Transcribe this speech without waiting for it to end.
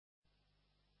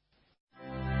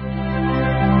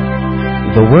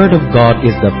The Word of God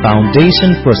is the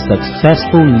foundation for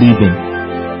successful living.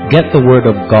 Get the Word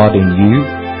of God in you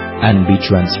and be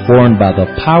transformed by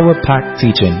the power-packed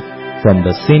teaching from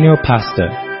the Senior Pastor,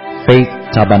 Faith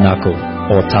Tabernacle,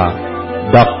 Ota,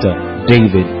 Dr.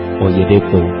 David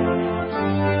Oyedepo.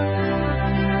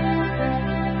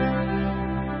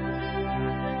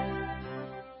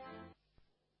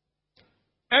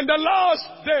 And the last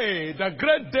day, the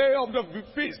great day of the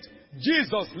feast,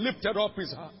 Jesus lifted up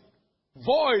his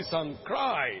voice and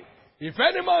cried, "If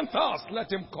any man thirst,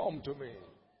 let him come to me."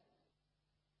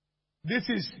 This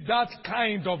is that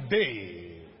kind of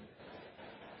day.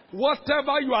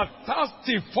 Whatever you are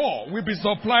thirsty for will be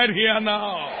supplied here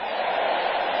now.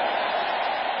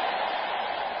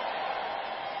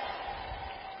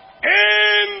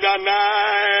 In the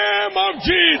name of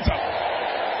Jesus.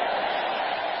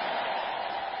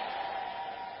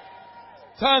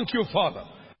 Thank you, Father.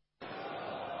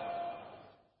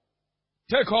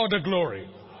 Take all the glory.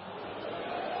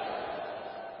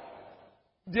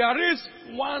 There is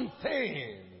one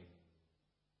thing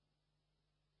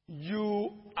you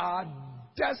are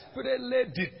desperately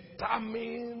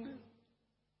determined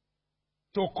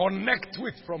to connect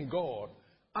with from God.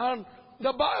 And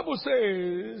the Bible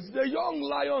says, the young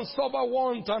lion suffer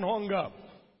want and hunger,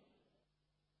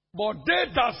 but they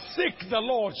that seek the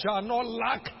Lord shall not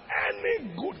lack any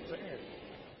good thing.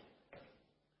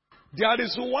 There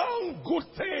is one good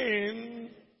thing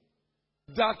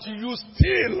that you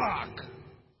still lack,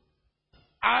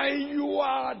 and you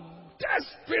are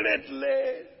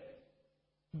desperately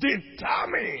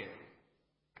determined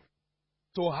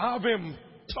to have him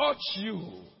touch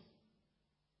you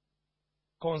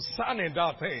concerning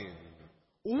that thing.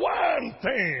 One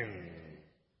thing.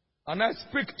 And I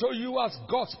speak to you as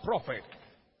God's prophet.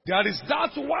 There is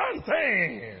that one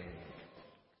thing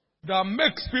that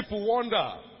makes people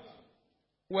wonder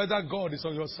whether God is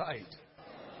on your side.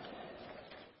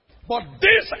 But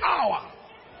this hour,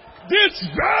 this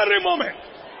very moment,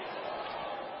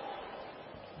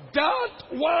 that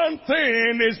one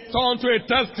thing is turned to a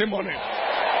testimony.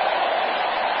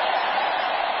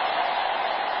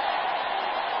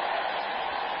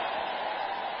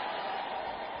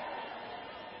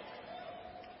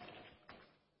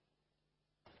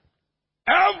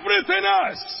 Everything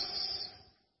else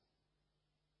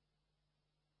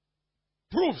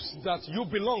proves that you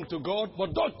belong to God,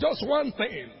 but not just one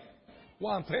thing.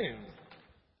 One thing.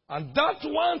 And that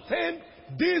one thing,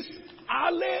 this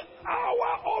early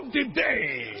hour of the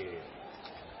day,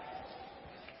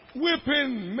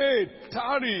 weeping may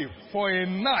tarry for a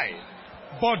night,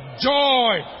 but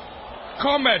joy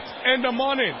cometh in the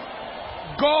morning.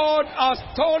 God has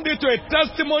turned it to a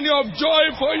testimony of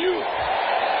joy for you.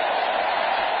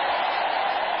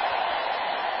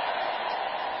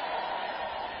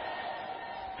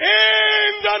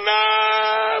 In the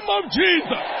name of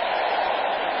Jesus.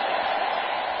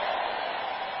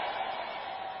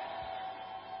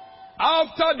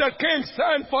 After the king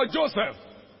sent for Joseph,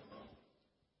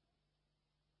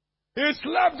 he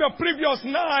slept the previous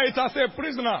night as a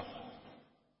prisoner.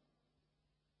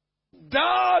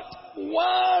 That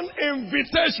one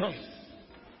invitation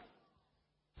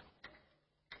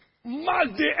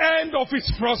marked the end of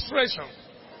his frustration.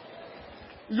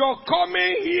 Your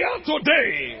coming here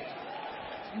today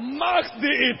marks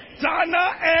the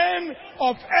eternal end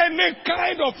of any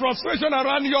kind of frustration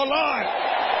around your life.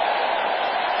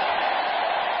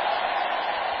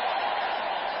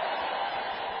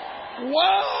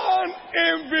 One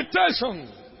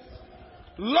invitation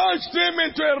launched him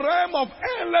into a realm of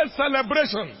endless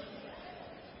celebration.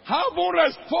 Having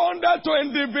responded to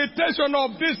an invitation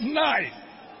of this night,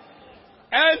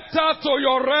 enter to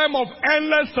your realm of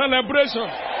endless celebration.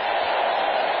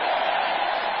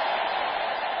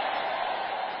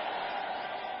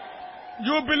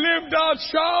 You believe that?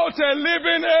 Shout a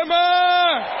living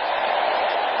amen.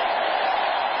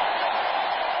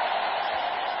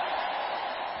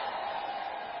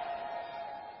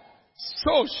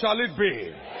 So shall it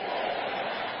be.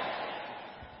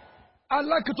 I'd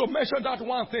like you to mention that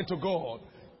one thing to God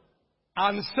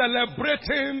and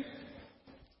celebrating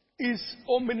His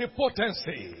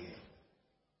omnipotency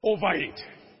over it.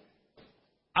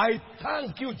 I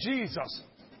thank you, Jesus,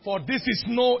 for this is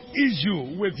no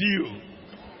issue with you.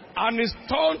 And it's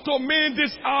turned to me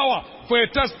this hour for a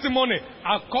testimony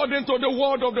according to the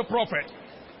word of the prophet.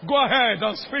 Go ahead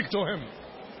and speak to him.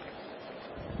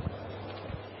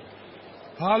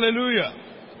 Hallelujah.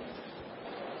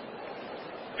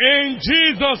 In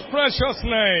Jesus' precious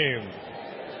name.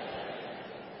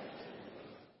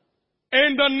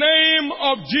 In the name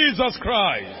of Jesus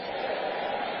Christ.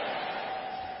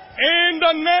 In In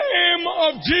the name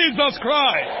of Jesus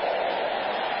Christ.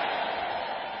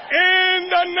 In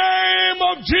the name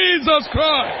of Jesus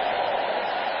Christ.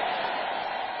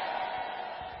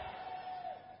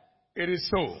 It is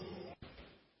so.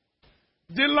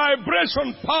 The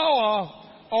liberation power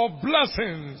of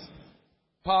blessings,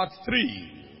 part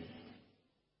 3.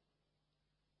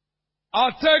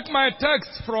 I'll take my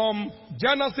text from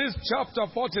Genesis chapter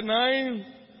 49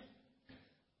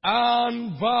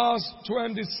 and verse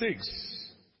 26.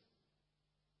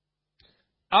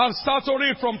 I'll start to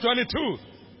read from 22.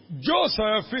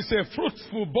 Joseph is a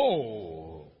fruitful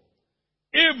bough,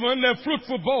 even a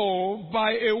fruitful bough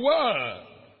by a well,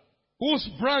 whose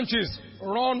branches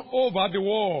run over the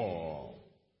wall.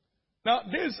 Now,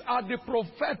 these are the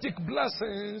prophetic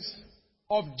blessings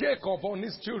of Jacob on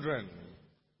his children.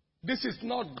 This is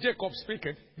not Jacob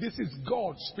speaking. This is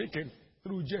God speaking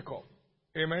through Jacob.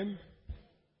 Amen.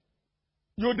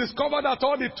 You discover that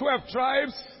all the 12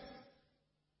 tribes,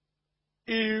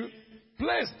 he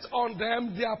placed on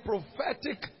them their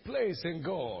prophetic place in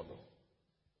God.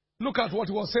 Look at what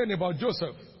he was saying about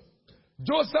Joseph.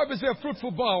 Joseph is a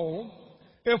fruitful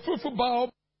bough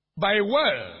by a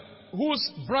well,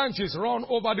 whose branches run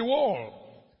over the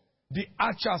wall. The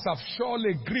archers have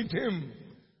surely gripped him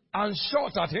and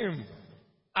shot at him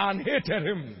and hated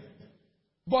him.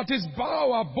 But his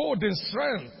bow abode in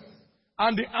strength,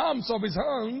 and the arms of his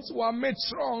hands were made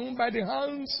strong by the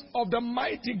hands of the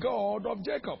mighty God of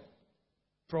Jacob.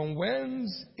 From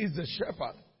whence is the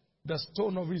shepherd, the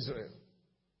stone of Israel?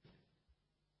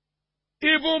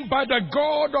 Even by the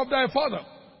God of thy father,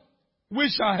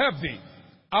 which shall help thee,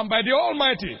 and by the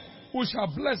Almighty, who shall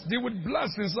bless thee with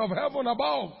blessings of heaven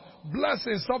above,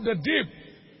 blessings of the deep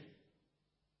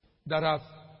that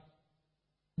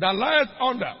lieth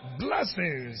under,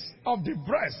 blessings of the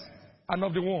breast and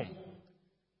of the womb.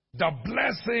 The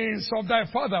blessings of thy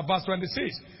father, verse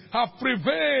 26, have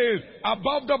prevailed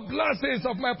above the blessings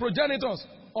of my progenitors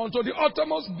unto the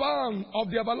uttermost bound of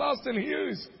the everlasting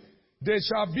hills. They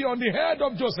shall be on the head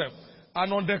of Joseph,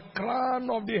 and on the crown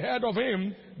of the head of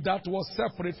him that was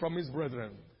separate from his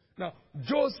brethren. Now,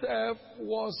 Joseph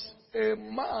was a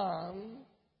man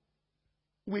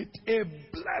with a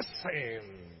blessing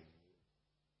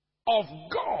of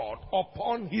God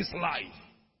upon his life.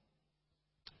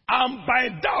 And by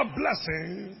that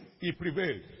blessing, he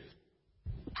prevailed.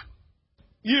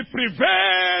 He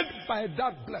prevailed by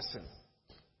that blessing.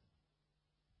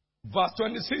 Verse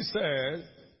 26 says,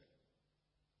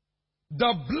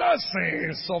 the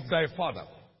blessings of thy father.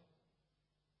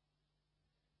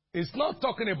 It's not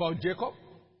talking about Jacob.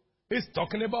 It's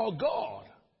talking about God.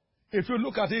 If you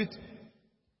look at it,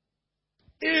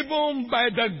 even by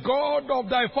the God of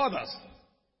thy fathers.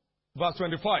 Verse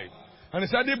 25. And he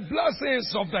said, the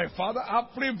blessings of thy father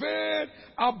have prevailed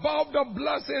above the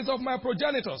blessings of my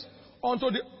progenitors. Unto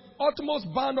the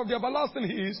utmost band of the everlasting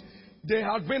hills, they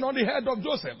had been on the head of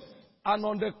Joseph, and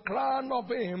on the crown of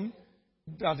him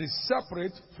that is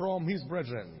separate from his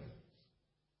brethren.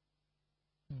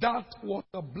 That was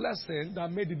the blessing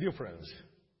that made the difference.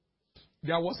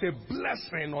 There was a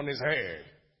blessing on his head.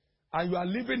 And you are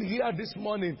living here this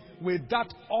morning with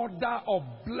that order of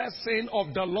blessing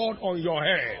of the Lord on your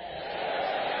head.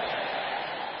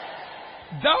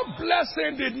 That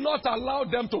blessing did not allow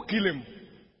them to kill him.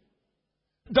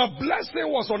 The blessing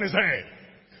was on his head.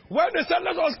 When they said,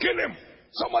 let us kill him,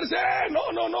 somebody said, hey,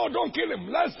 no, don't kill him.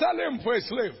 Let's sell him for a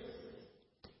slave.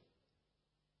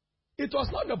 It was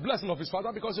not the blessing of his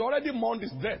father because he already mourned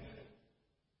his death.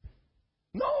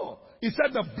 No. He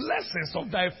said the blessings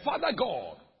of thy father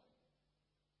God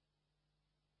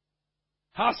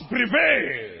has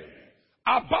prevailed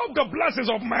above the blessings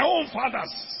of my own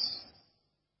fathers.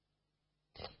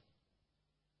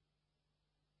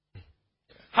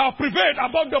 Have prevailed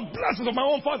above the blessings of my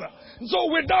own father.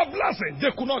 So with that blessing,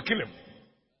 they could not kill him.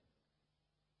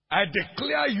 I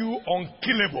declare you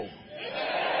unkillable.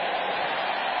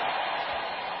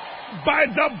 By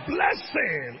the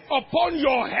blessing upon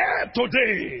your head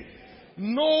today,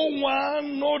 no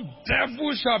one, no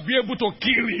devil shall be able to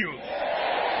kill you.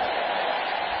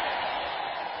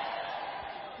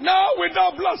 Now with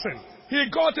that blessing, he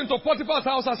got into Potiphar's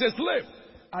house as a slave,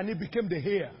 and he became the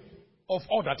heir of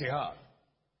all that he had.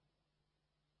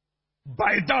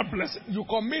 By that blessing, you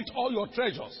commit all your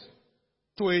treasures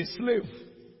to a slave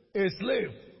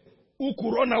who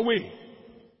could run away.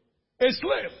 A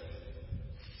slave.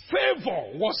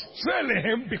 Favor was trailing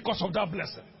him because of that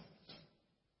blessing.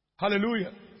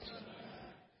 Hallelujah.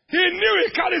 He knew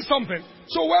he carried something.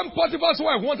 So when Potiphar's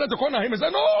wife wanted to corner him, he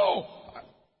said, no,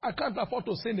 I can't afford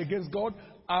to sin against God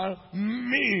and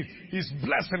meet his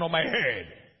blessing on my head.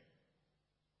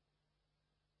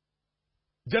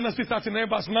 Genesis 39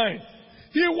 verse 9.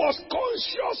 He was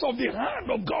conscious of the hand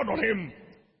of God on him.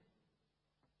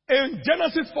 In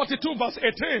Genesis 42 verse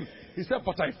 18, he said,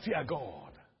 but I fear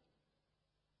God.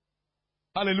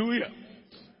 Hallelujah.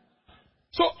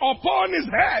 So upon his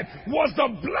head was the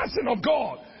blessing of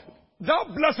God.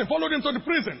 That blessing followed him to the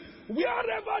prison.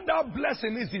 Wherever that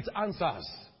blessing is, it answers.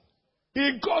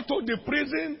 He got to the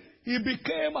prison, he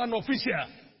became an official.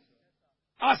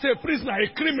 As a prisoner,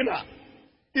 a criminal,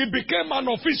 he became an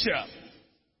official.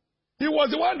 He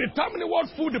was the one determining what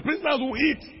food the prisoners would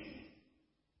eat.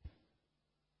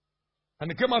 And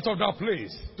he came out of that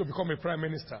place to become a prime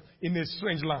minister in a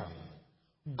strange land.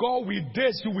 God will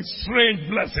bless you with strange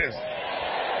blessings.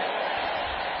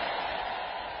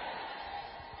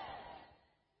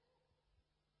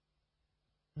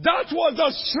 That was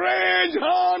the strange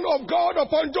hand of God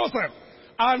upon Joseph.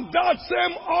 And that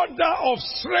same order of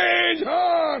strange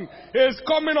hand is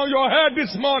coming on your head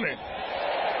this morning.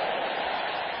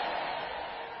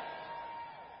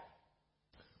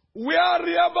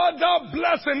 Wherever that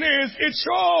blessing is, it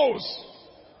shows.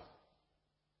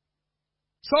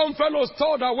 Some fellows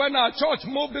thought that when our church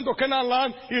moved into Canaan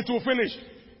land, it will finish.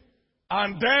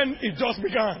 And then it just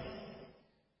began.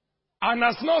 And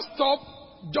has not stopped,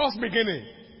 just beginning.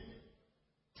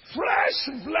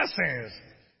 Fresh blessings,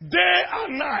 day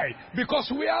and night.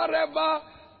 Because wherever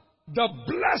the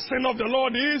blessing of the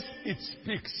Lord is, it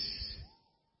speaks.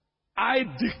 I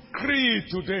decree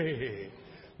today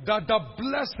that the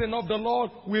blessing of the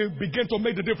Lord will begin to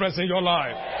make the difference in your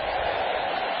life.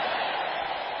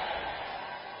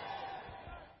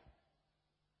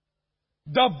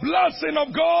 The blessing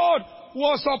of God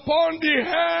was upon the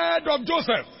head of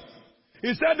Joseph.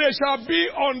 He said, they shall be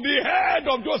on the head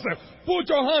of Joseph. Put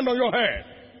your hand on your head.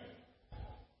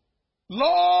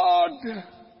 Lord,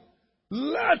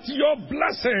 let your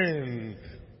blessing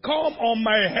come on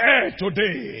my head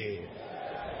today.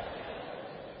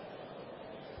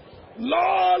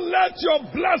 Lord, let your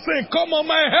blessing come on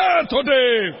my head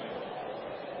today.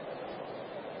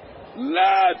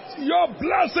 Let your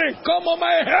blessing come on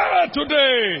my head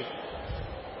today.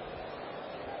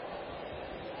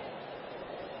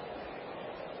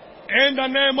 In the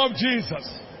name of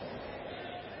Jesus.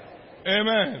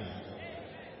 Amen.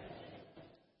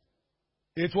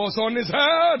 It was on his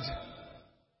head,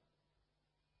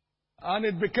 and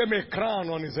it became a crown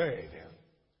on his head.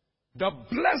 The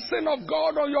blessing of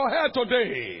God on your head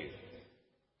today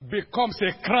becomes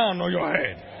a crown on your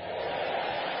head.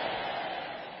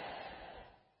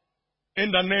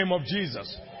 In the name of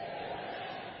Jesus.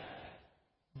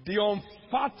 The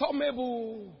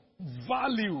unfathomable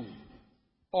value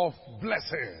of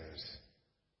blessings.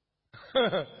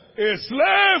 A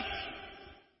slave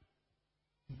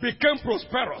became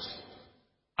prosperous.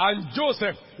 And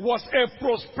Joseph was a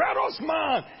prosperous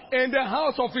man in the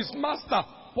house of his master,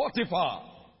 Potiphar.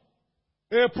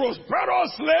 A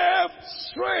prosperous slave,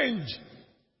 strange.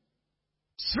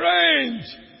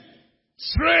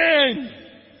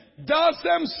 That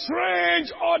same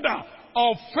strange order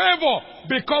of favor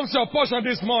becomes your portion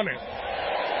this morning.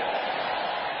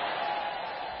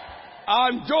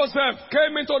 And Joseph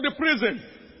came into the prison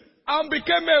and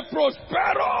became a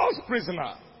prosperous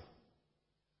prisoner.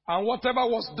 And whatever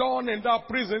was done in that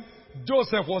prison,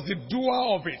 Joseph was the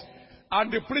doer of it.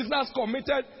 And the prisoners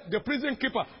committed, the prison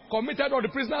keeper committed all the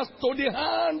prisoners to the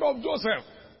hand of Joseph.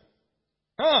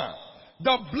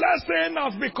 The blessing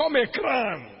has become a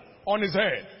crown on his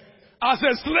head. As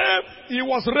a slave, he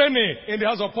was reigning in the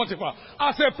house of Potiphar.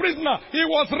 As a prisoner, he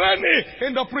was reigning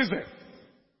in the prison.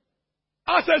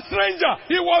 As a stranger,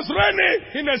 he was reigning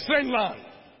in a strange land.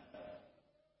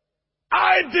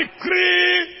 I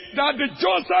decree that the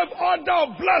Joseph order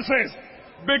of blessings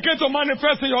begin to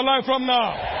manifest in your life from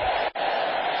now.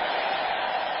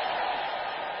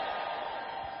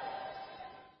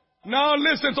 Now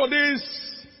listen to this.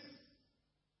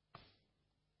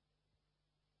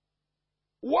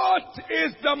 What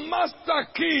is the master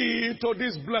key to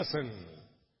this blessing?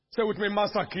 Say with me,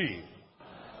 master key.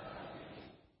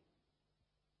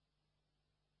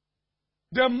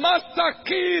 The master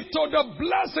key to the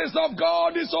blessings of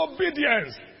God is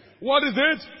obedience. What is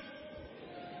it?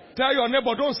 Tell your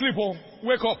neighbor, don't sleep. Oh.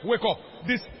 Wake up.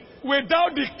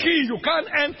 Without the key, you can't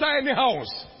enter any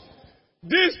house.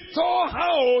 This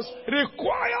storehouse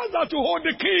requires that you hold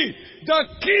the key. The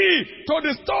key to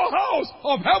the storehouse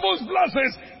of heaven's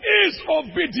blessings is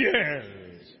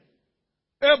obedience.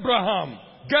 Abraham,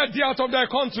 get thee out of thy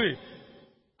country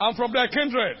and from thy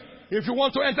kindred if you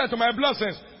want to enter into my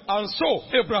blessings. And so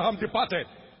Abraham departed.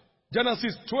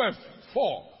 Genesis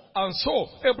 12:4. And so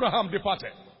Abraham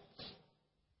departed.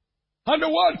 And the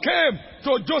word came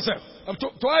to Joseph.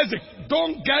 to Isaac,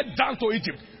 don't get down to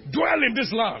Egypt. Dwell in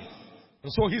this land.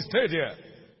 And so he stayed here.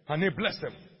 And he blessed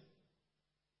him.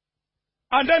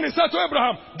 And then he said to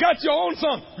Abraham, get your own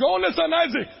son, your only son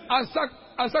Isaac,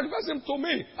 and sacrifice him to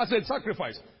me as a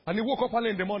sacrifice. And he woke up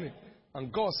early in the morning.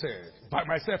 And God said, by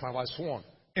myself have I sworn,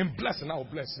 in blessing I will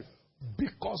bless you,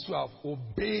 because you have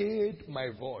obeyed my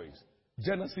voice.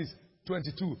 Genesis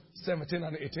 22, 17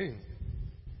 and 18.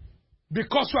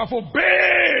 Because you have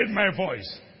obeyed my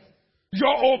voice.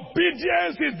 Your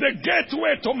obedience is the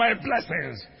gateway to my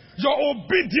blessings. Your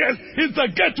obedience is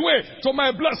the gateway to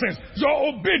my blessings. Your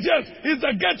obedience is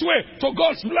the gateway to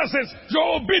God's blessings.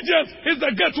 Your obedience is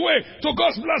the gateway to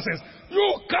God's blessings.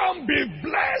 You can't be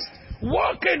blessed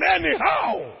walking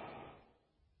anyhow.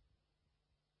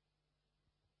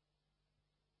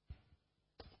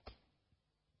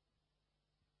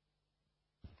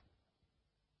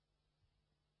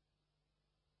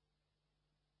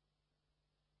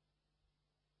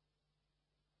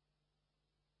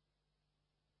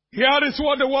 Here is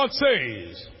what the word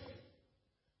says.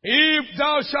 If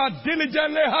thou shalt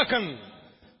diligently hearken,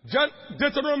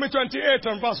 Deuteronomy 28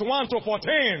 and verse 1 to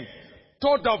 14,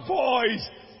 to the voice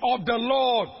of the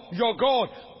Lord your God,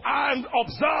 and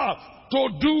observe to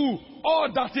do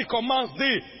all that he commands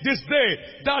thee this day,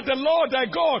 that the Lord thy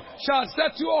God shall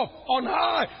set you up on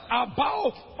high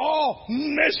above all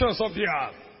nations of the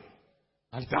earth.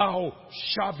 And thou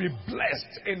shalt be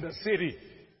blessed in the city.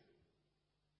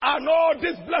 And all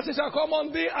these blessings shall come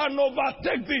on thee and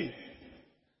overtake thee,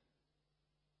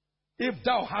 if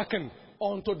thou hearken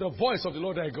unto the voice of the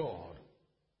Lord thy God.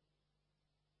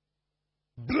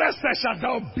 Blessed shalt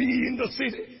thou be in the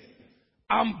city,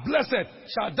 and blessed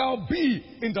shalt thou be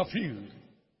in the field.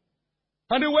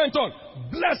 And he went on,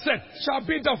 blessed shall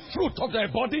be the fruit of thy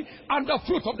body, and the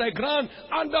fruit of thy ground,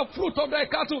 and the fruit of thy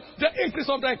cattle, the increase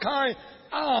of thy kind,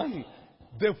 and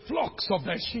the flocks of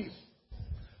thy sheep.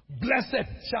 Blessed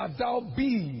shalt thou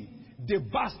be thy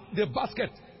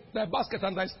basket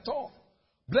and thy store.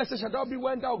 Blessed shalt thou be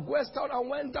when thou goest out and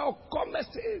when thou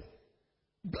comest in.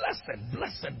 Blessed,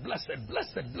 blessed, blessed,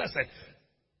 blessed, blessed.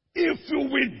 If you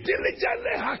will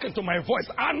diligently hearken to my voice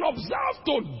and observe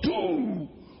to do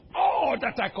all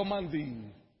that I command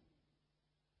thee,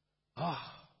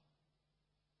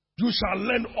 you shall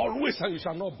lend always and you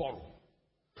shall not borrow.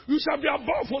 You shall be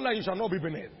above only and you shall not be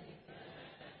beneath.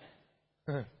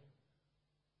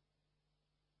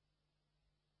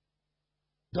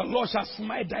 The Lord shall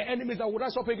smite thy enemies that would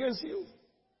rise up against you.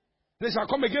 They shall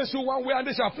come against you one way and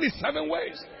they shall flee 7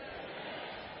 ways.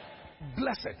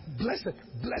 Blessed, blessed,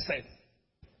 blessed.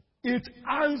 It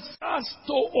answers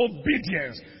to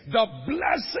obedience. The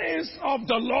blessings of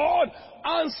the Lord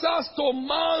answers to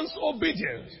man's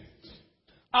obedience.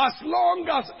 As long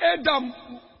as Adam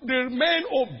remained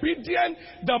obedient,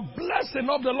 the blessing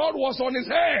of the Lord was on his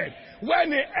head.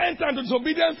 When he entered into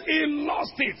disobedience, he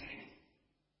lost it.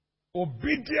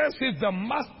 Obedience is the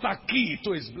master key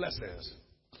to his blessings.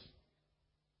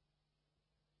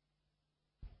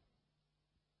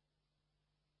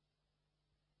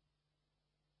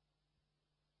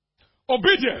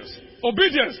 Obedience,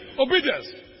 obedience, obedience.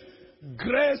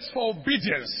 Grace for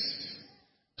obedience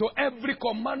to every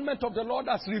commandment of the Lord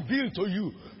that's revealed to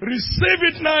you. Receive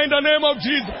it now in the name of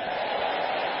Jesus.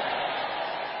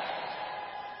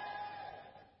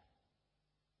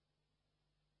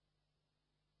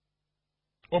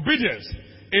 Obedience.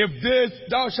 If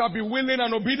thou shalt be willing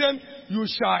and obedient, you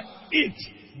shall eat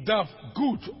the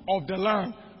good of the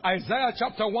land. Isaiah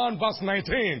chapter 1 verse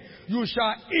 19. You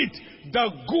shall eat the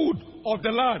good of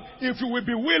the land. If you will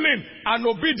be willing and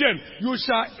obedient, you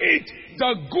shall eat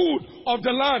the good of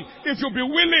the land. If you be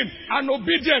willing and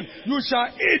obedient, you shall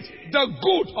eat the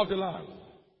good of the land.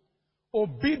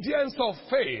 Obedience of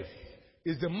faith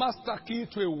is the master key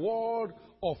to a world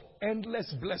of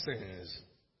endless blessings.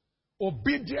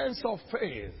 Obedience of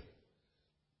faith.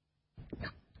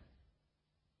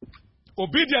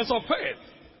 Obedience of faith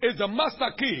is the master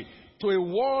key to a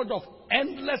world of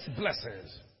endless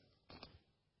blessings.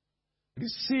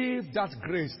 Receive that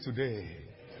grace today.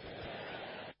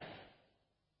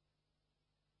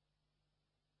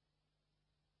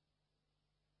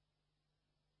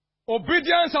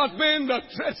 Obedience has been the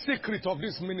trade secret of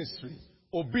this ministry.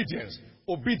 Obedience,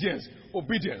 obedience,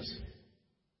 obedience.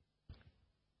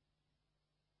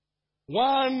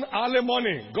 One early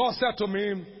morning, God said to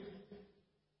me,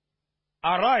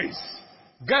 arise,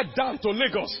 get down to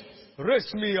Lagos,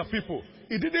 raise me a people.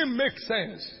 It didn't make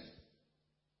sense,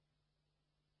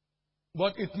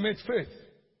 but it made faith.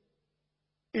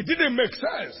 It didn't make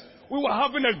sense. We were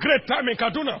having a great time in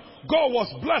Kaduna. God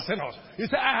was blessing us. He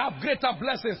said, I have greater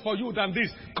blessings for you than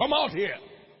this. Come out here.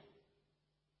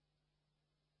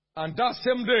 And that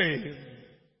same day,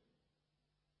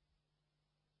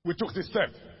 we took the step.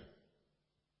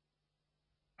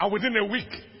 And within a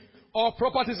week, all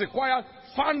properties acquired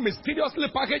found mysteriously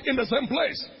packaged in the same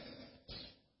place.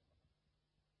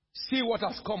 See what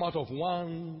has come out of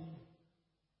one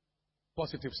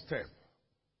positive step.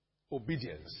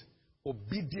 Obedience.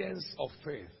 Obedience of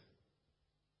faith.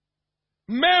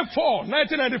 May 4,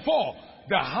 1994,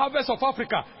 the harvest of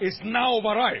Africa is now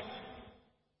overripe.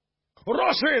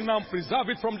 Rush in and preserve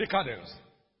it from decadence.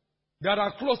 There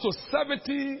are close to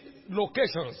 70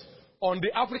 locations on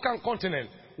the African continent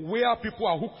where people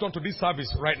are hooked onto this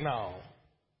service right now.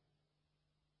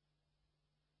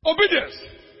 Obedience.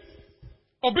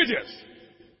 Obedience.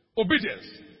 Obedience.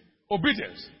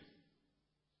 Obedience.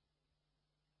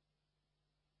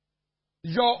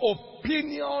 Your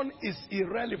opinion is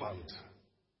irrelevant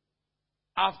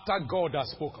after God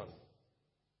has spoken.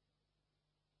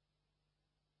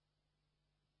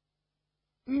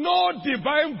 No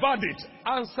divine verdict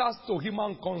answers to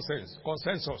human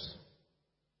consensus.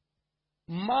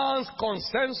 Man's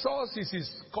consensus is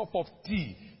his cup of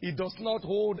tea. It does not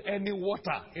hold any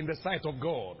water in the sight of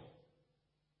God.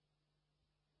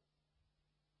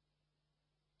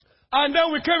 And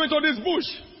then we came into this bush.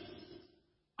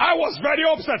 I was very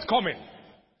upset coming.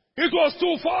 It was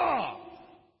too far.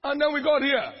 And then we got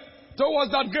here,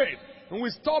 towards that gate. And we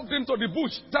stopped into the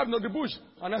bush, tapped into the bush.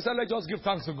 And I said, let's just give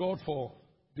thanks to God for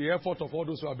the effort of all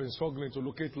those who have been struggling to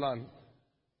locate land.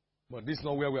 But this is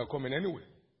not where we are coming anyway.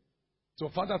 So,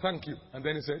 Father, thank you. And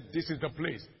then he said, this is the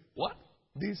place. What?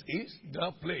 This is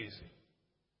the place.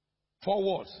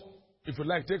 4 words. If you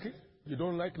like, take it. You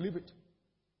don't like, leave it.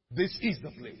 This is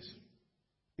the place.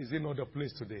 Is it not the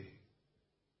place today?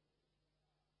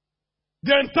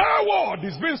 The entire world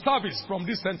is being serviced from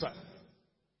this center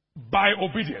by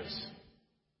obedience.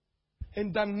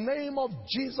 In the name of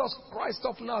Jesus Christ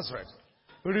of Nazareth,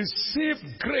 receive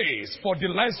grace for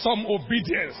delightsome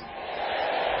obedience.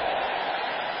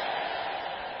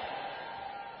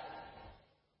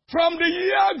 From the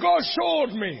year God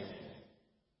showed me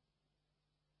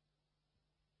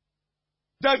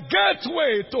the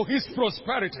gateway to His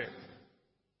prosperity,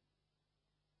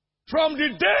 from the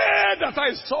day that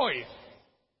I saw it,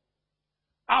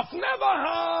 I've never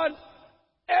had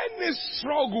any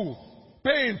struggle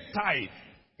paying tithe.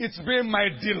 It's been my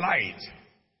delight.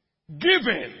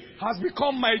 Giving has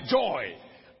become my joy.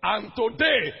 And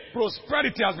today,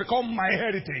 prosperity has become my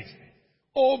heritage.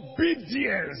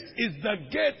 Obedience is the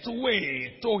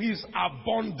gateway to His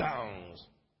abundance.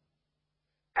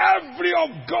 Every of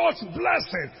God's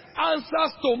blessing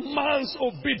answers to man's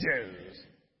obedience.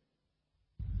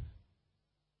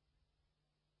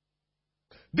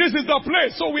 This is the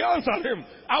place. So we answered Him.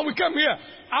 And we came here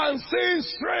and seen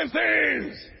strange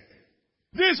things.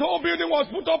 This whole building was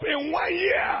put up in 1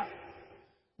 year.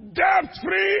 Debt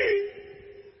free.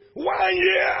 1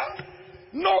 year.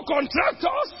 No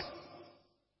contractors.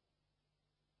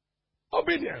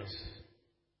 Obedience.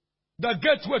 The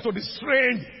gateway to the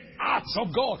strange acts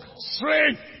of God.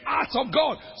 Strange acts of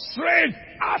God. Strange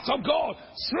acts of God.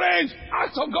 Strange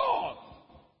acts of God.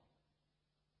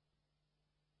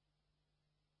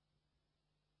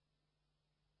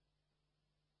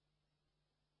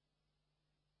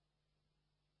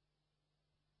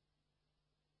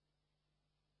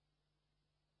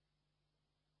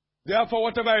 Therefore,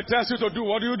 whatever it tells you to do,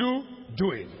 what do?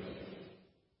 Do it.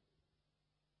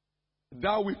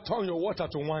 Thou will turn your water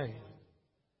to wine.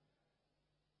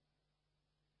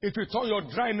 It will turn your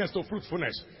dryness to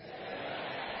fruitfulness.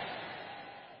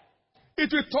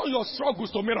 It will turn your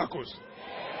struggles to miracles.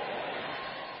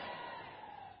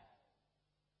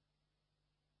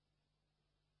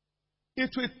 It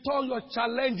will turn your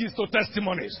challenges to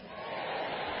testimonies.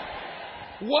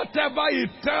 Whatever it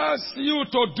tells you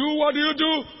to do, what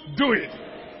do? Do it.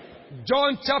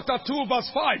 John chapter 2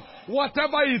 verse 5.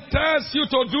 Whatever it tells you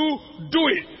to do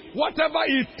it. Whatever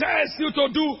it tells you to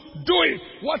do it.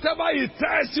 Whatever it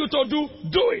tells you to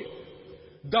do it.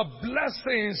 The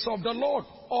blessings of the Lord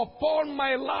upon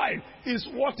my life is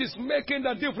what is making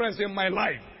the difference in my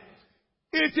life.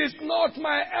 It is not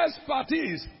my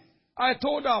expertise. I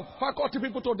told our faculty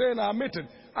people today in our meeting,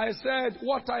 I said,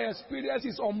 what I experience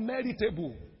is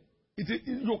unmeritable.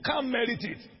 You can't merit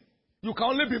it. You can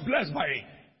only be blessed by it.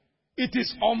 It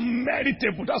is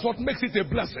unmeritable. That's what makes it a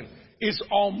blessing. It's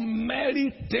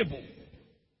unmeritable.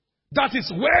 That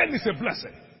is when it's a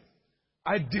blessing.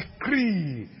 I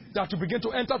decree that you begin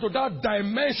to enter to that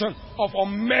dimension of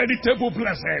unmeritable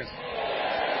blessings.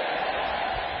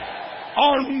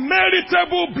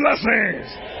 Unmeritable blessings.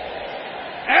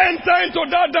 Enter into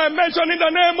that dimension in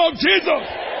the name of Jesus.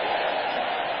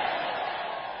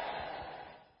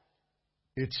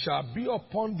 It shall be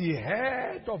upon the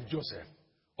head of Joseph,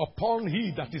 upon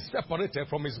he that is separated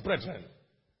from his brethren,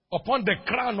 upon the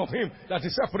crown of him that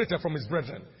is separated from his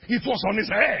brethren. It was on his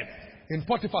head in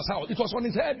Potiphar's house. It was on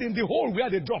his head in the hole where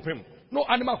they drop him. No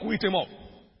animal could eat him up.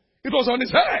 It was on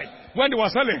his head when they were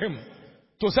selling him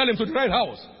to sell him to the right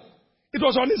house. It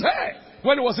was on his head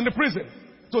when he was in the prison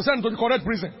to send him to the correct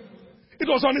prison. It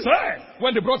was on his head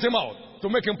when they brought him out to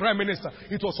make him prime minister.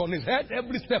 It was on his head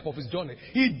every step of his journey.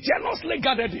 He jealously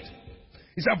guarded it.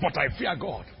 He said, but I fear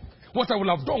God. What I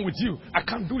will have done with you, I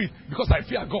can't do it because I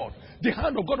fear God. The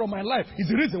hand of God on my life is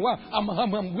the reason why I'm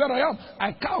where I am.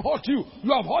 I can't hurt you.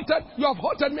 You have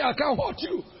hurted me. I can't hurt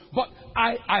you. But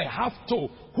I have to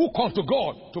hook on to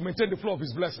God to maintain the flow of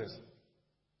his blessings.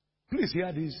 Please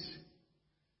hear this.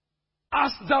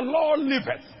 As the Lord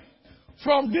liveth,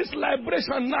 from this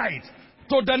liberation night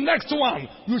to the next one,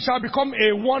 you shall become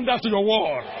a wonder to your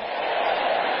world.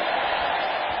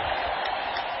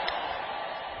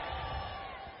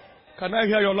 Can I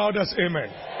hear your loudest amen?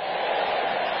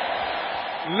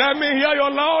 Let me hear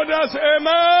your loudest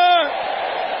amen.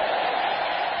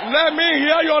 Let me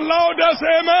hear your loudest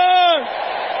amen.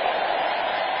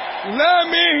 Let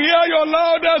me hear your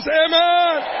loudest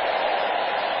amen.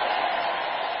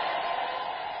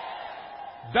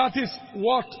 That is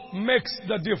what makes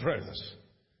the difference.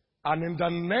 And in the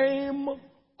name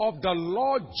of the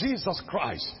Lord Jesus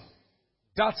Christ,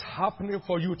 that's happening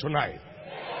for you tonight.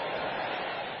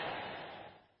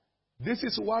 This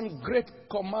is one great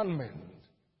commandment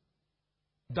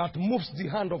that moves the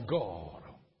hand of God.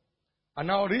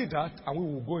 And I'll read that and we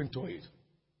will go into it.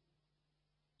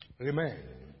 Amen.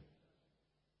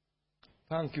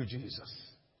 Thank you,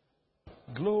 Jesus.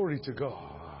 Glory to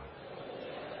God.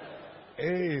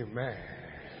 Amen.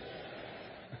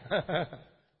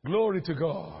 Glory to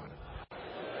God.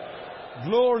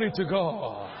 Glory to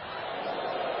God.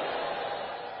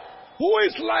 Who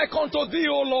is like unto thee,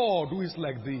 O Lord? Who is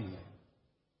like thee?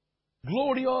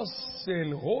 Glorious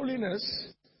in holiness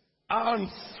and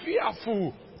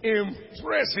fearful in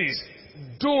praises,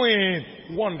 doing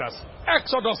wonders.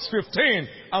 Exodus 15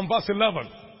 and verse 11.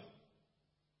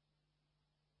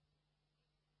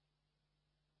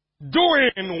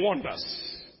 Doing wonders.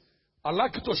 I'd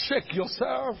like you to shake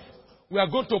yourself. We are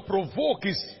going to provoke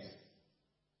his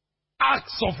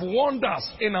acts of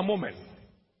wonders in a moment.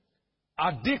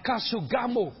 Adika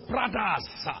Shugamo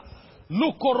Pradasa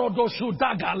Lukorodo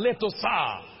Shudaga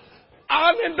Letosa.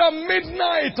 And in the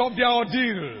midnight of their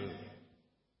ordeal,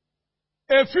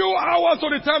 a few hours to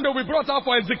the time they will be brought out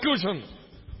for execution,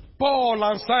 Paul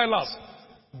and Silas,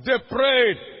 they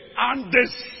prayed and they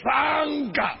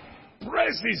sang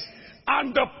praises,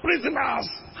 and the prisoners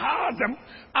heard them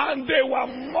and they were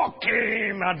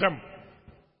mocking at them.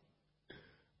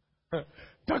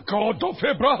 The God of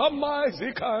Abraham,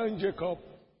 Isaac, and Jacob,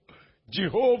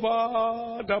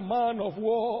 Jehovah, the man of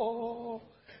war,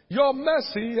 your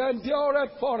mercy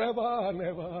endureth forever and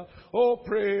ever. Oh,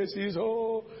 praises,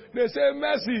 oh. They say,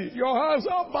 mercy, your hands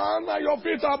are bound and your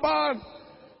feet are bound.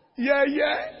 Yeah,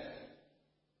 yeah.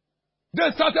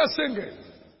 They started singing.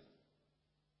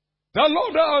 The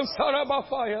Lord answered by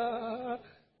fire,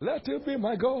 let it be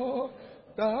my God.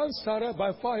 The answered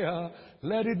by fire,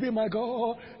 let it be my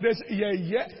God. They say, yeah,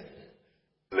 yeah.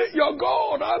 Your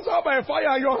God answered by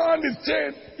fire, your hand is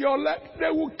chained, your leg, they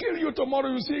will kill you tomorrow.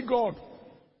 You see God.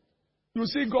 You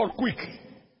see God quick.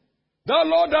 The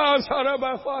Lord answered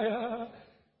by fire,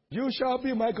 you shall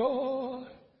be my God.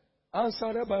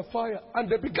 Answered by fire. And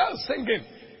they began singing.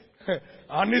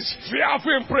 And it's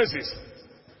fearful in praises.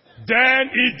 Then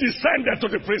he descended to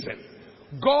the prison.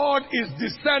 God is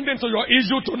descending to your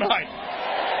issue tonight.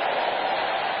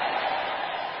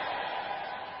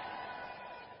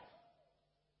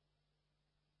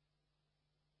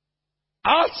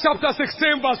 Acts chapter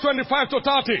 16 verse 25 to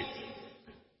 30.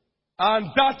 And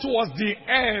that was the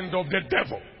end of the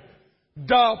devil.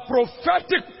 The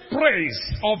prophetic praise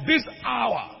of this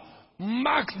hour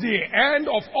marks the end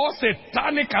of all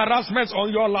satanic harassments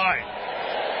on your life.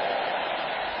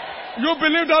 You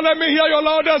believe that? Let me hear your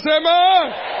loudest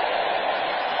amen.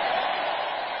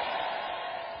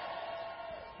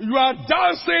 You are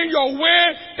dancing your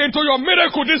way into your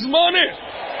miracle this morning.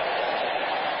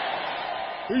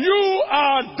 You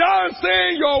are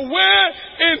dancing your way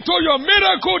into your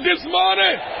miracle this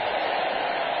morning.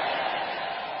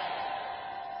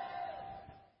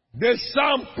 They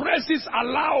sang praises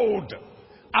aloud,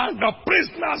 and the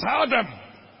prisoners heard them.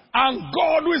 And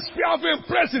God, with fearful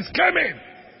praises, came in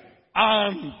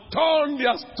and turned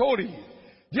their story.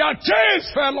 Their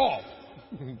chains fell off.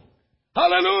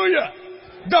 Hallelujah.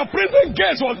 The prison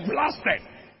gates was blasted.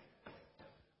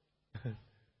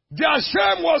 Their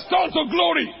shame was turned to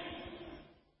glory.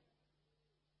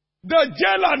 The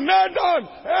jailer knelt down.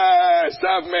 Hey,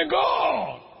 save me,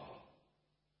 God.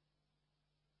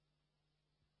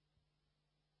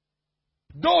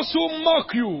 Those who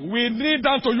mock you will kneel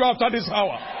down to you after this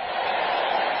hour.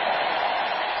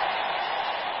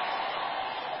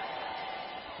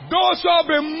 Those who have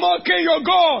been mocking your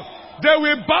God, they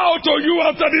will bow to you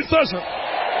after this session.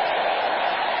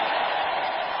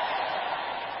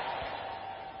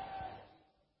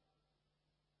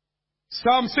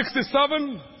 Psalm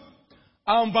 67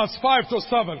 and verse 5 to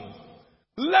 7.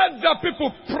 Let the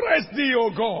people praise thee, O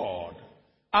God,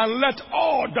 and let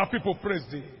all the people praise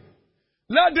thee.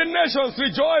 Let the nations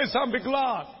rejoice and be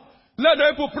glad. Let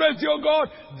the people praise thee, O God.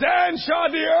 Then shall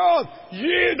the earth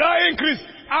yield thy increase,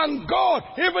 and God,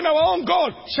 even our own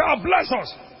God, shall bless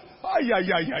us. How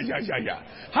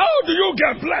do you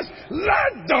get blessed?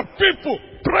 Let the people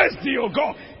praise thee, O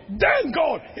God. Then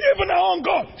God, even our own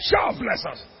God, shall bless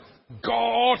us.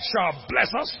 God shall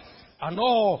bless us, and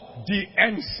all the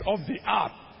ends of the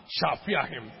earth shall fear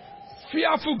him.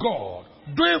 Fearful God,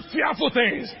 doing fearful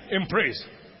things in praise.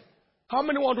 How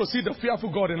many want to see the fearful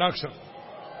God in action?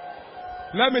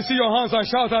 Let me see your hands and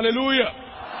shout hallelujah.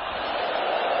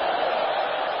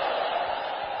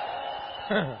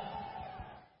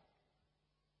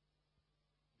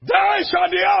 Then shall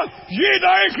the earth yield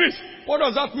thy increase. What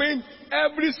does that mean?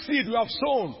 Every seed we have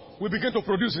sown will begin to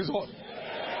produce result.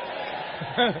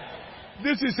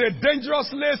 This is a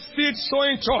dangerously seed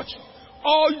sowing church.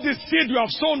 All the seed you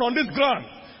have sown on this ground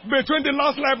between the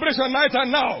last liberation night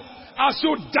and now, as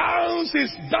you dance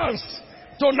his dance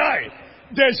tonight,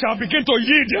 they shall begin to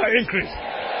yield their increase.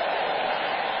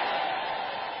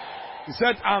 He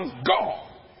said, and God,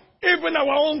 even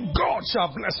our own God shall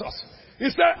bless us. He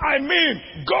said, I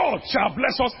mean, God shall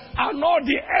bless us, and all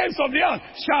the ends of the earth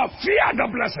shall fear the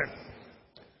blessing.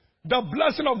 The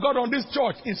blessing of God on this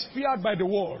church is feared by the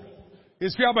world.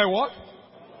 Is feared by what?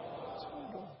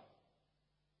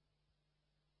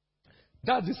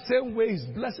 That's the same way His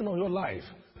blessing on your life.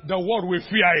 The world will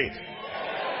fear it.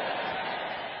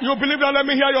 You believe that? Let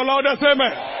me hear your loudest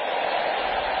amen.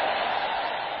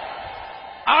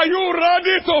 Are you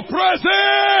ready to praise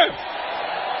Him?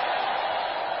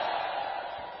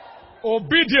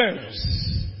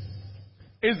 Obedience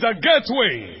is the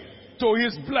gateway to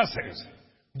His blessings.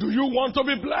 Do you want to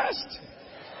be blessed?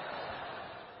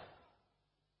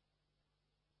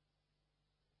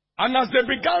 And as they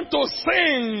began to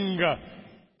sing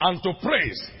and to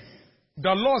praise,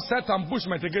 the Lord set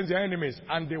ambushment against their enemies,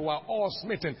 and they were all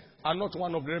smitten, and not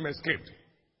one of them escaped.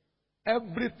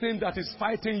 Everything that is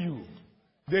fighting you,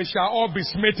 they shall all be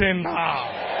smitten now.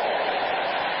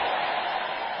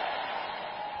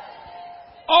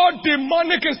 All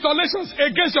demonic installations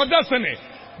against your destiny,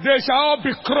 they shall all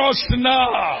be crushed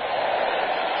now.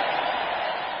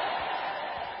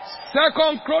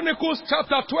 2 Chronicles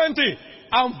chapter 20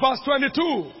 and verse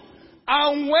 22.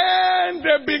 And when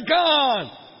they began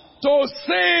to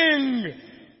sing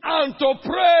and to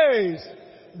praise,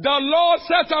 the Lord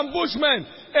set ambushment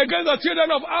against the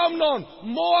children of Ammon,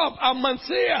 Moab, and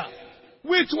Manasseh,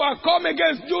 which were come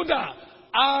against Judah,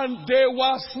 and they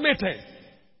were smitten.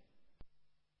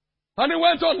 And he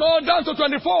went on all down to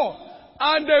 24,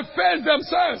 and they faced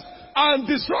themselves and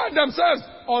destroyed themselves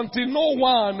until no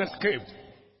one escaped.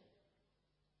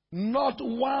 Not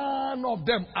one of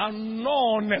them, and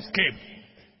none escaped.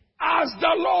 As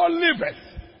the Lord liveth,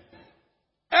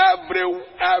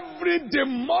 every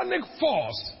demonic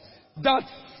force that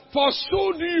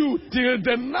pursued you till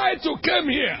the night you came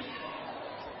here,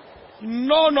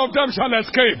 none of them shall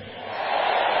escape.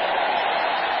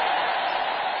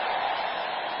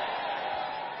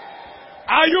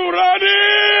 Are you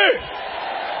ready?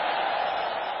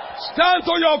 Stand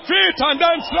to your feet and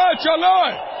then stretch your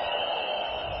life.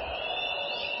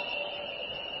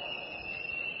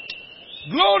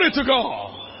 Glory to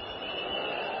God.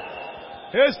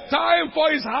 It's time for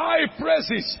His high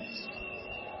praises.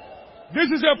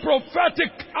 This is a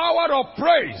prophetic hour of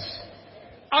praise.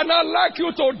 And I'd like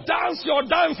you to dance your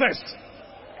dances.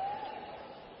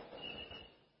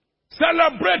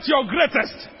 Celebrate your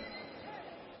greatest.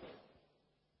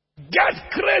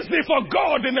 Get crazy for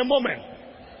God in a moment.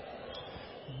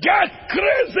 Get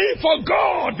crazy for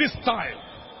God this time.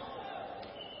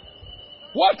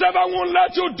 Whatever won't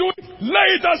let you do it,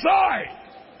 lay it aside.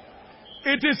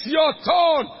 It is your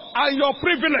turn and your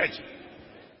privilege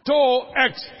to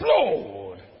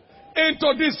explode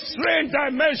into this strange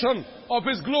dimension of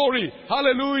His glory.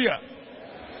 Hallelujah.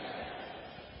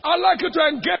 I'd like you to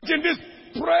engage in this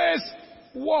praise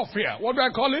warfare. What do I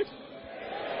call it?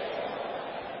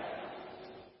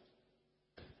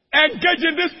 engage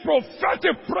in this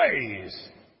prophetic praise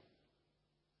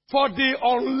for the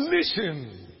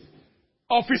unleashing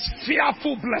of his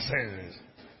fearful blessings.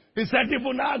 He said,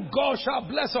 even now God shall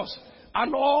bless us,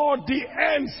 and all the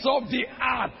ends of the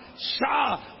earth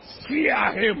shall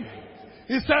fear him.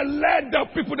 He said, let the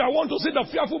people that want to see the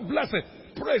fearful blessing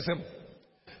praise him.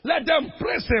 Let them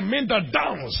praise him in the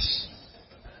dance.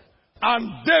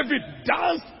 And David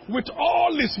danced with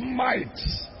all his might.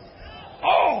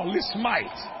 All his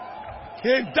might.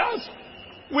 He danced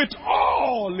with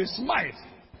all his might.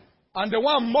 And the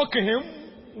one mocking him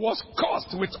was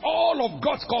cursed with all of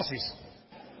God's curses.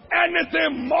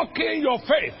 Anything mocking your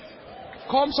faith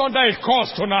comes under a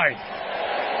curse tonight.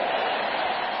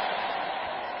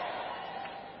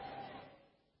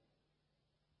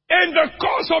 In the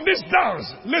course of this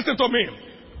dance, listen to me.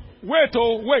 Wait.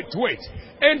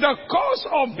 In the course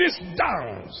of this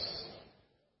dance,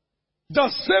 the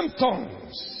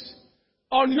symptoms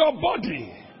on your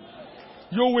body,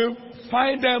 you will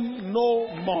find them no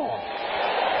more.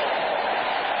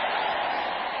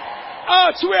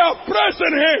 As we are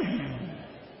praising him,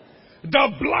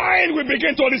 the blind will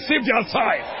begin to receive their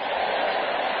sight.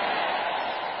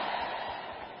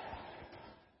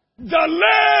 The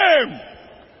lame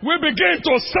will begin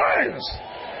to sense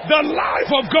the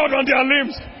life of God on their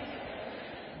limbs.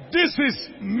 This is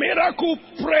miracle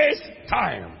praise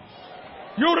time.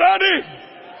 You ready?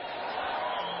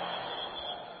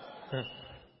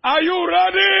 Are you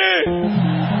ready?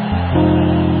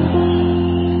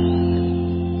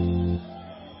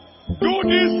 Do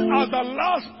this as the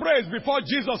last praise before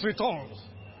Jesus returns.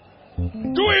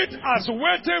 Do it as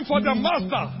waiting for the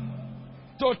Master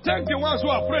to take the ones who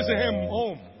are praising him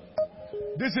home.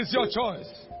 This is your choice.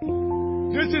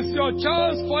 This is your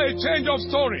chance for a change of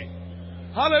story.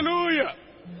 Hallelujah.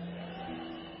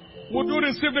 Would you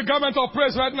receive the garment of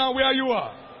praise right now where you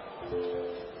are?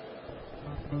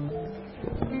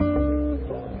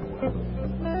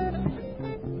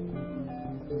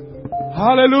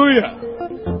 Hallelujah.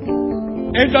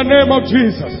 In the name of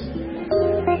Jesus.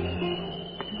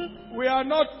 We are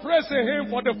not praising him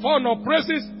for the fun of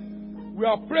praises. We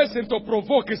are praising to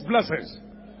provoke his blessings.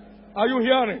 Are you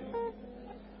hearing?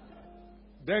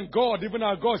 Then God, even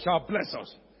our God, shall bless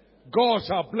us. God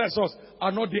shall bless us,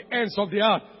 and all the ends of the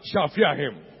earth shall fear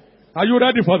him. Are you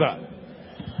ready for that?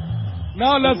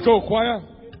 Now let's go, choir.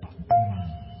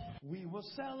 We will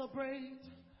celebrate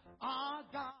our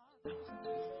God. We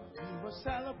will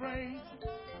celebrate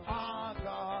our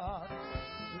God.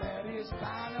 Let his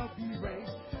banner be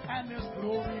raised and his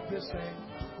glory be seen.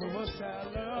 We will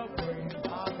celebrate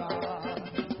our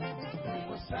God. We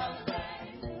will celebrate.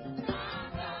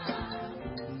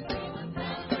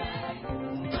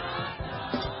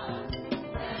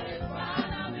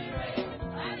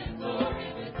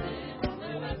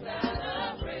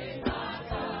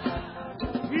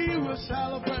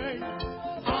 Celebrate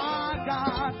our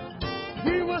God.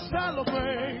 We will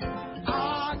celebrate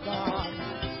our God.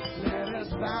 Let his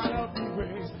banner be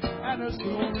raised and his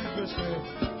glory be seen.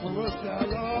 We will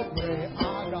celebrate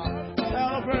our God.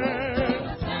 Celebrate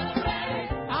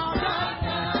our God.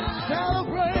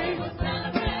 Celebrate.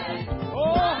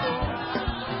 Oh.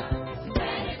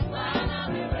 Let his banner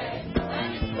be raised and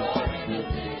his glory be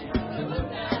seen. We will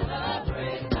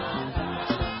celebrate our God.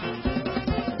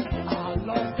 Our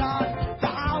Lord God.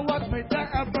 The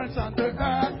heavens and the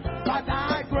earth by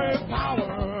thy great power.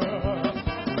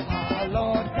 Our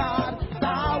Lord God,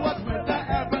 thou hast made the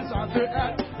heavens and the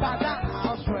earth by thy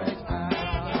outstretched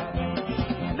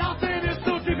hand. Nothing is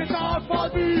too difficult for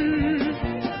thee.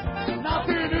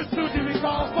 Nothing is too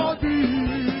difficult for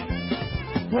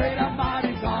thee. Great and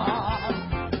mighty God,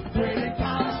 great in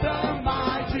counsel,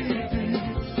 mighty indeed,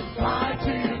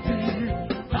 mighty indeed.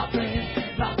 Nothing,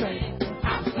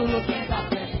 absolutely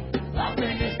nothing,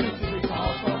 nothing is too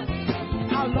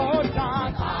our Lord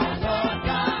God,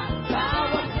 thou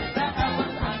hast made the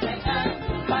heavens and the earth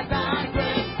by thy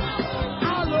great power.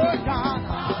 Our Lord God,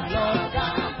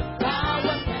 thou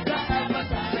hast made the heavens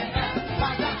and the earth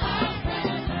by thy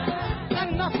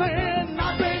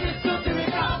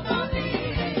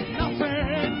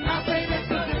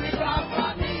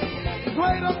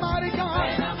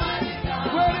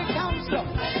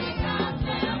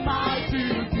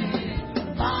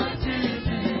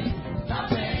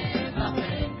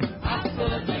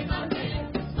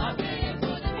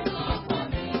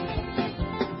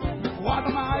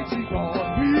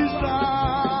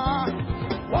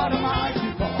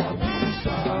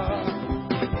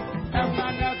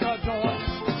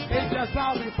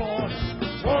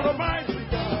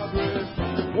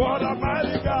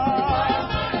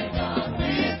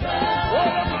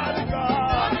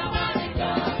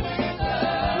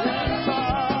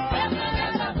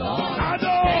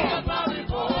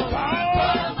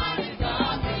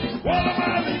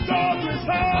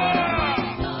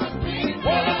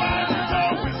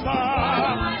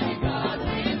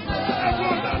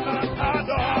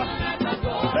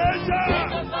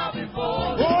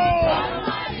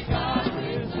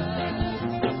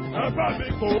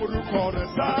forúkọ rẹ̀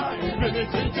sá ìbílẹ̀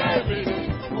tí jẹ́ ìbílẹ̀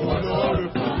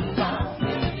olórúkọ.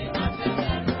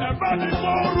 Ẹ bá mi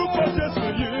forúkọ Jésù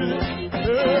yìí.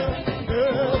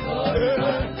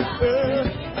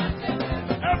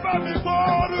 Ẹ bá mi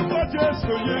forúkọ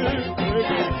Jésù yìí.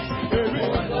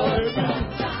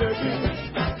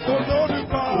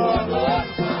 Olórúkọ.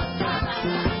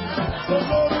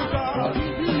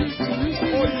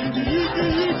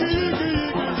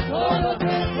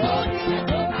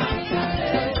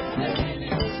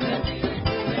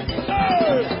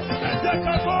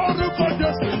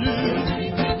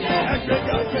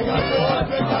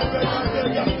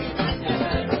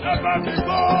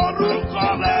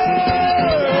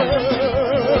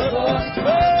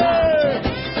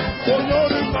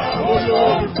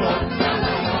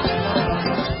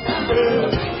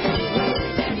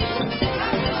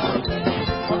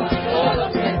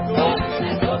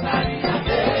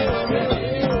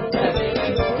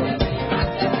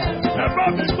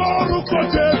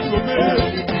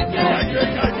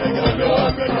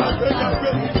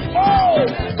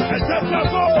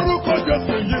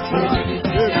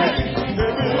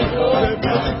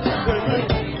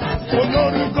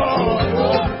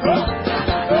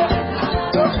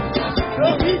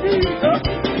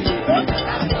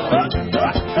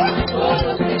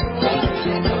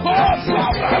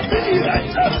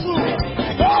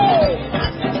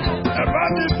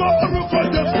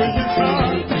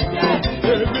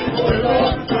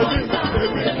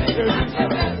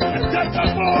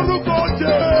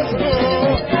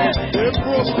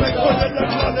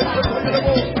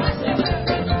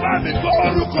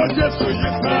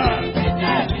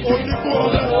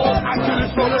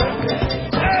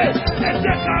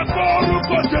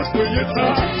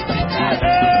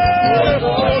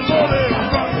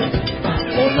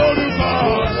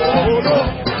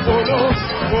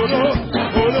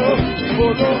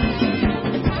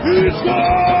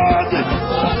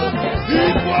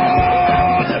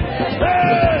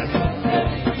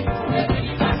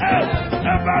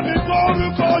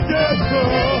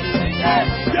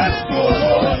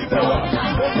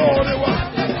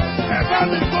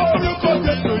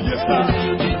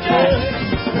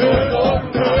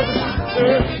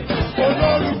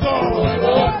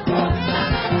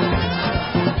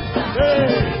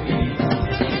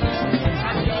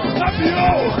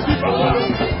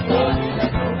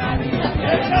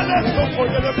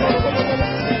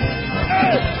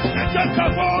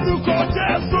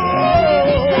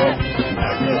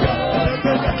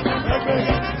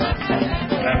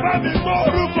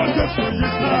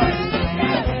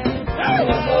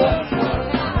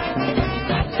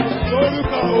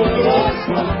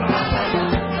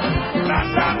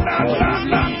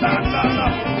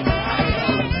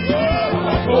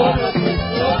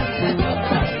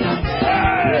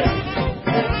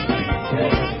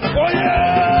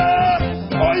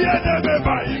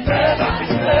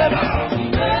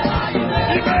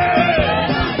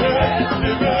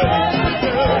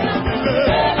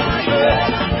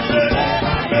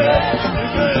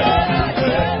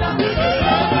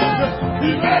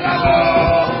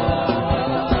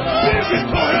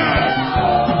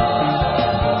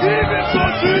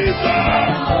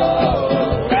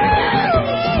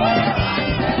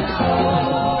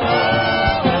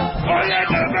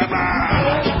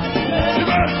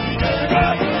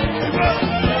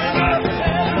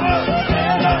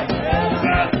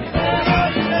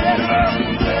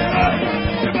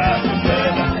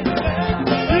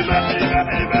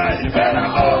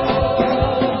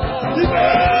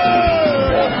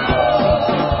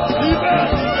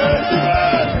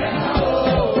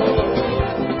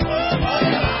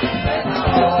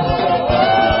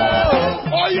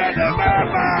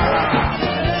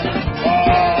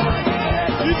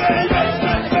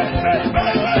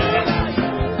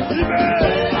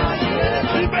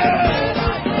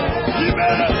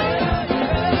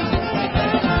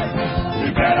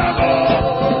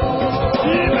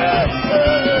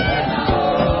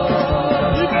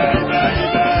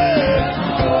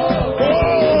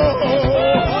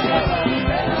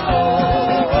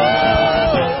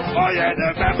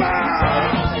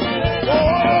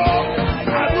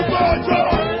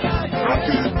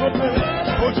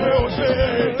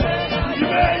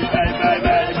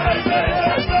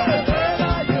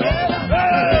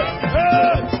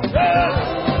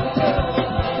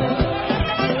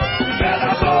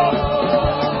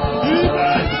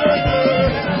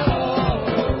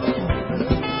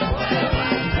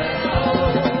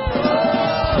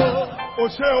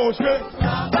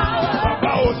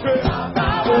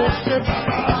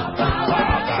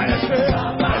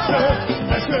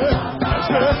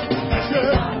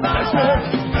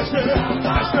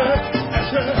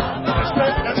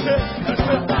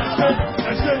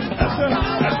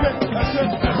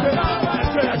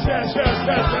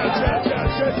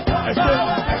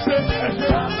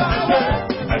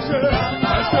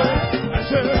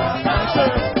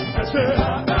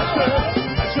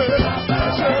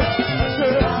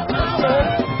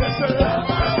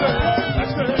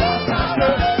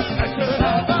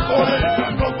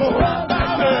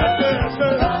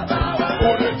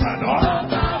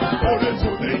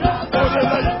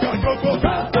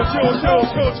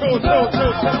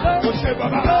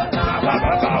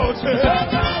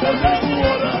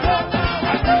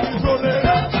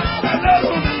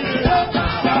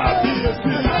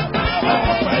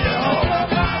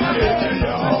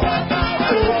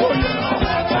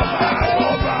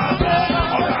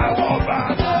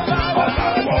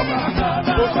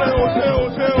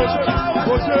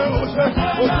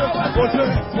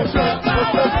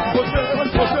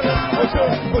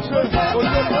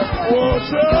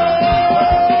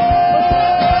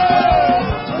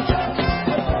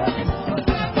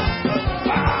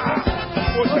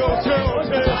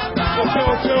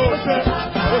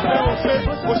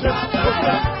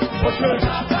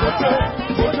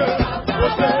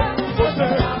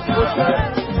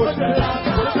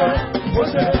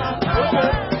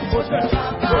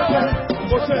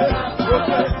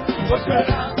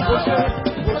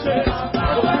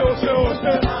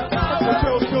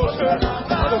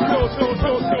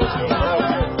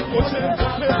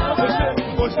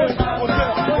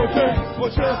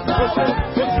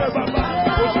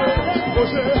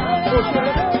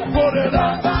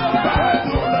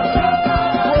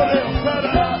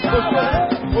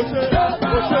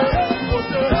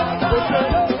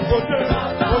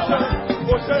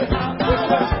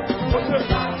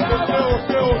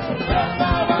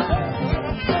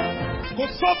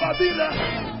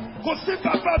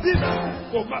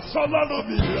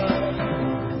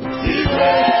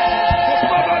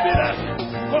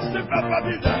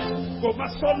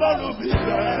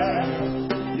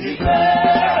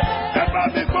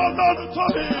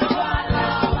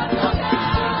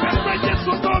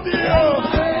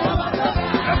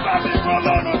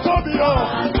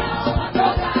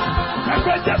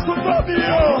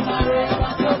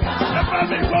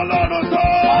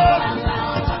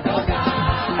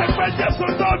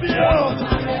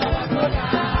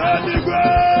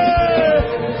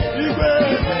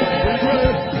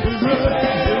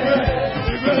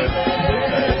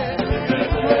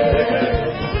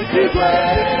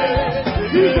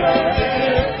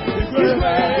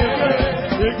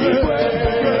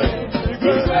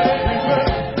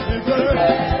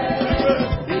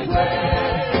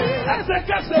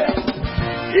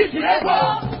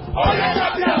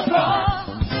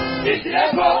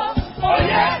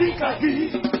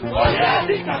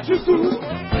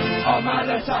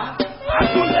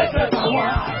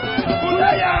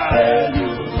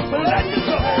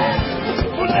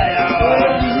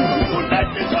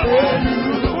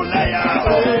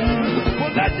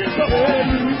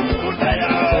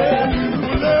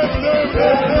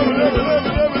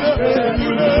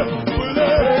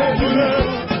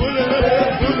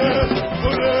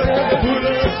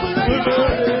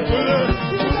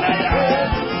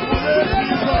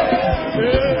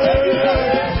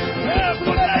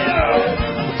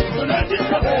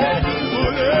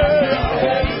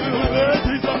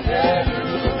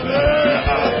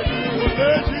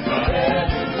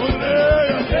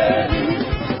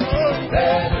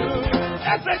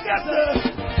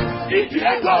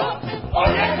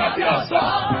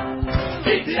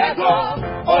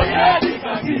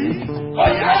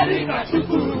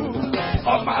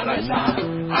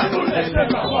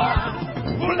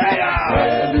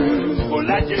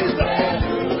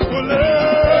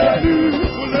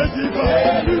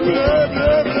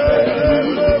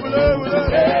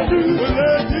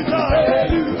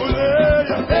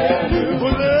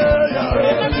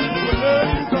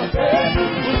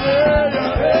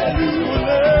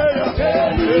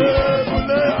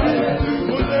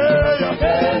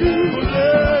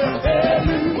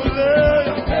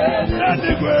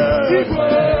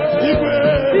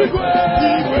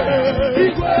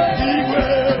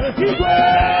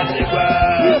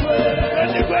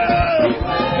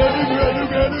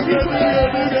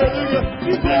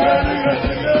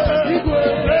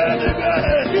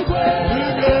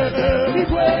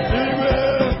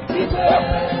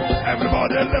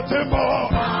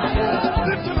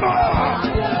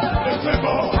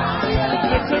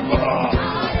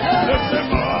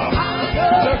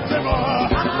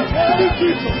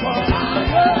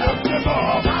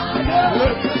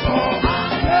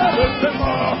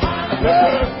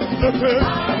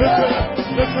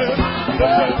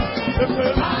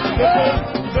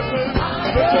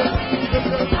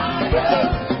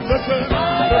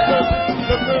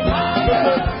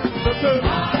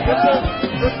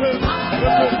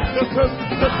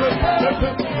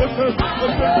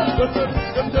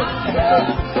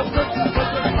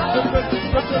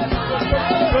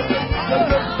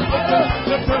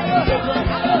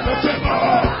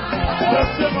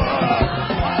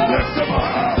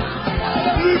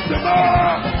 Lift him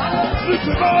up! Lift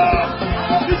him up!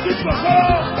 Lift him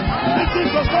up!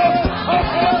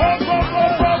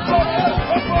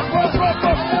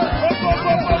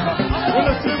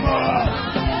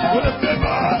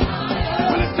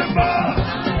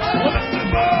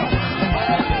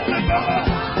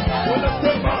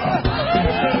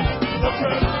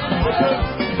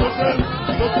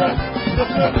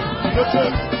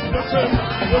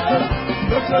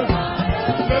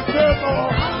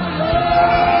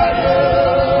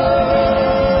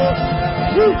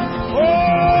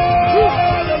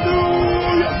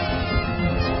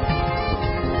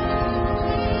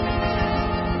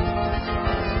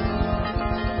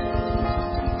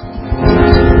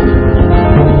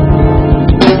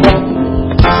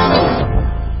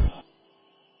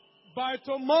 By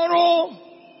tomorrow,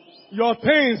 your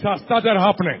things have started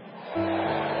happening.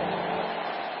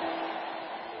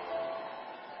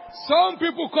 Some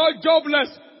people called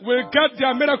jobless will get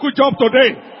their miracle job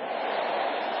today.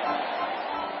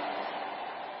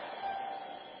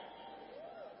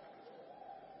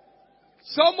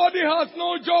 Somebody has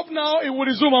no job now, it will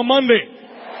resume on Monday.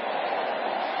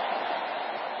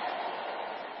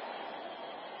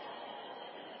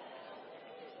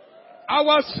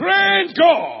 Our strange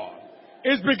God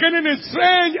is beginning a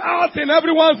strange act in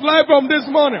everyone's life from this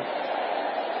morning.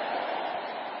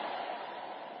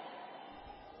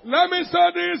 Let me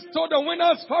say this to the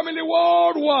Winners family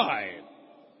worldwide.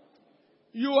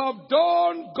 You have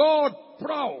done God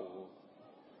proud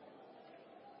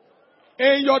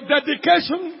in your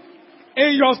dedication,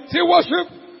 in your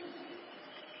stewardship.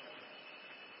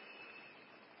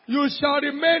 You shall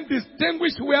remain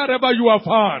distinguished wherever you are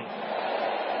found.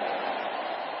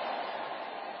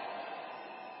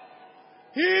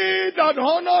 He that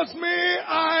honors me,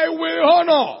 I will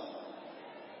honor.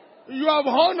 You have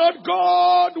honored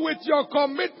God with your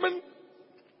commitment,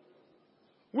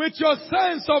 with your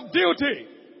sense of duty.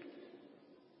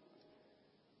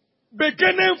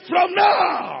 Beginning from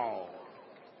now,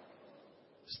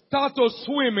 start to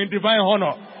swim in divine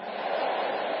honor.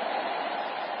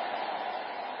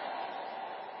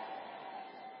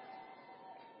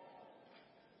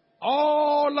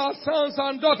 All our sons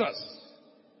and daughters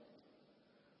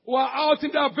who are out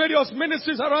in their various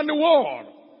ministries around the world,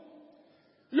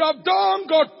 you have done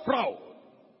God proud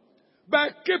by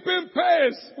keeping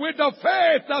pace with the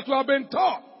faith that you have been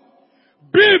taught.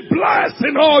 Be blessed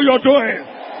in all you're doing.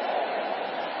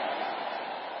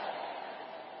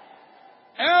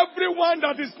 Everyone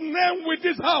that is named with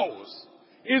this house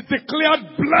is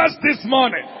declared blessed this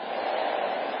morning.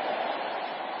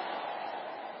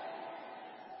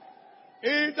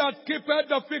 He that keepeth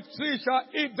the fig tree shall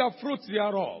eat the fruit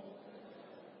thereof.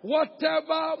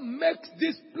 Whatever makes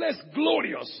this place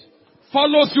glorious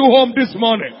follows you home this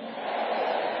morning.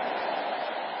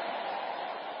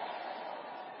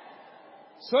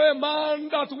 So a man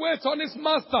that waits on his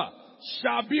master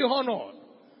shall be honored.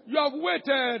 You have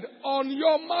waited on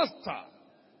your master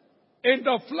in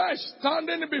the flesh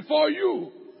standing before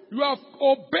you. You have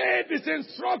obeyed his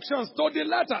instructions to the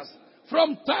letters.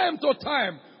 From time to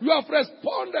time, you have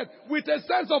responded with a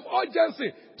sense of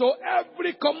urgency to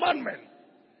every commandment.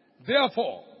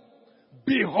 Therefore,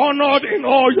 be honored in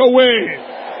all your ways.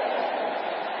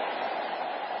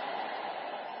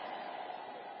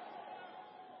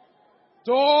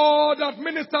 To all that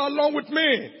minister along with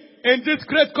me in this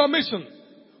great commission,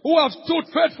 who have stood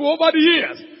faithful over the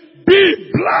years,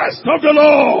 be blessed of the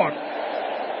Lord.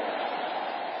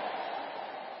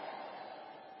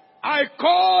 I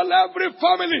call every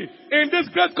family in this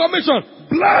great commission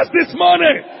blessed this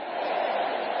morning.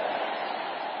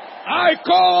 I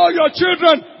call your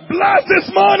children blessed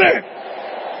this morning.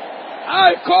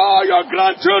 I call your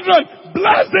grandchildren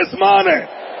blessed this morning.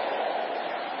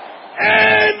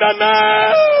 In the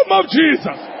name of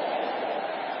Jesus.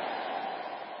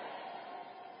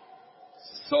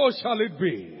 So shall it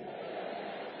be.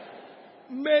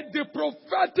 May the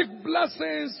prophetic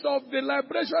blessings of the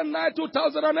Liberation Night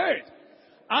 2008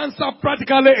 answer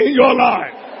practically in your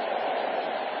life.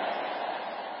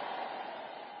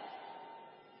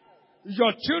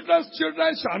 Your children's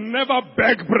children shall never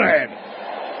beg bread.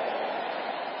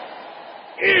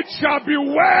 It shall be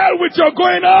well with your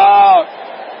going out.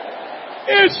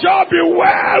 It shall be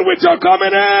well with your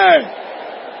coming in.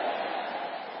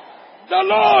 The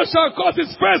Lord shall cause his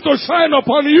face to shine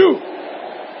upon you.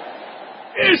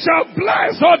 He shall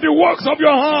bless all the works of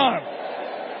your hand.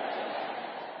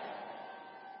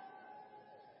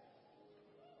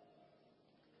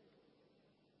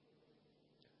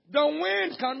 The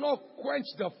wind cannot quench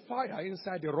the fire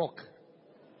inside the rock.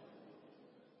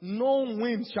 No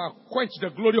wind shall quench the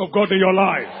glory of God in your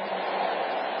life.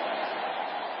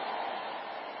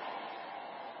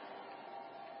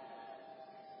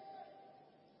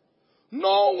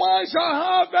 man shall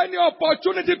have any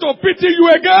opportunity to pity you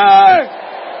again.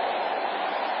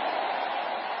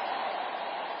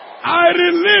 I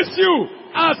release you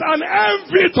as an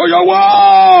envy to your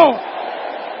wall.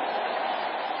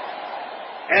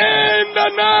 In the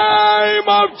name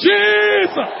of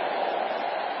Jesus.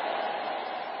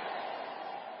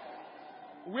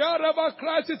 Wherever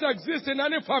crisis exists in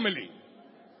any family,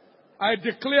 I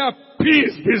declare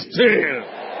peace be still.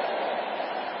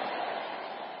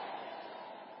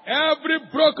 Every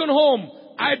broken home,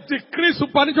 I decree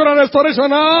supernatural restoration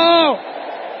now.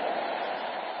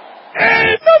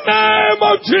 In the name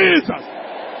of Jesus.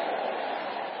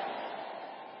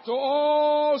 To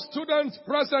all students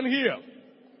present here,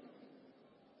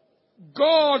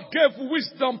 God gave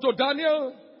wisdom to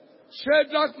Daniel,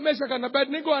 Shadrach, Meshach, and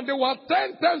Abednego, and they were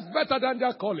 10 times better than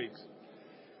their colleagues.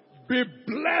 Be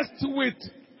blessed with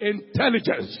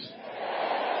intelligence.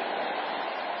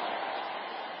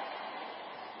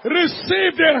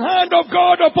 Receive the hand of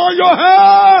God upon your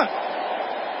head.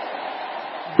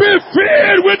 Be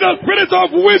filled with the spirit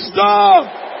of wisdom.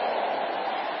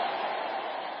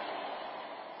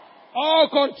 All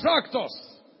contractors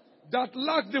that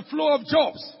lack the flow of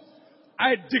jobs,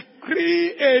 I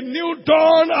decree a new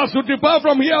dawn as you depart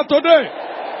from here today.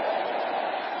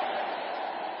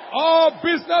 All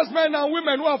businessmen and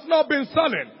women who have not been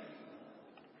selling,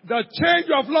 the change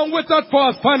you have long waited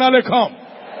for has finally come.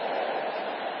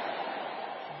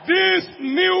 This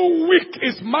new week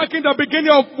is marking the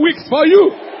beginning of weeks for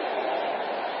you.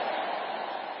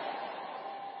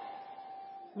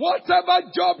 Whatever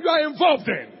job you are involved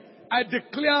in, I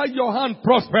declare your hand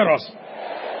prosperous.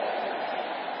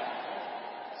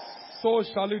 So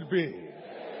shall it be.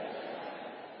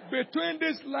 Between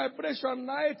this liberation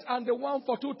night and the one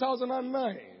for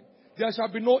 2009, there shall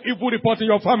be no evil report in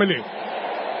your family.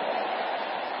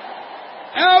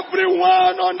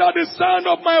 Everyone under the sound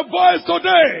of my voice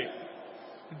today,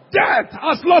 death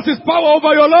has lost its power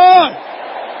over your life.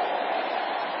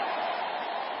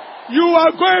 You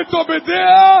are going to be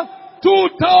there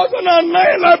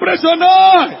 2009 liberation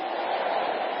night.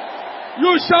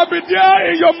 You shall be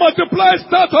there in your multiplied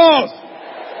status.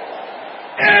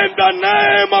 In the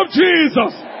name of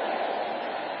Jesus.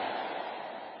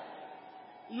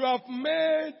 You have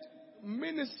made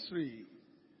ministry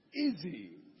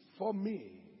easy for me.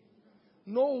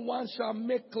 No one shall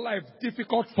make life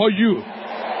difficult for you.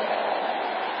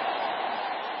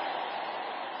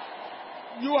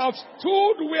 You have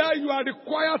stood where you are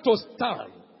required to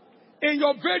stand. In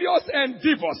your various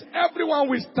endeavors, everyone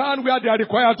will stand where they are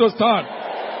required to stand.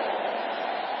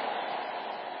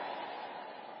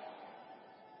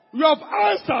 You have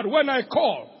answered when I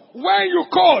call. When you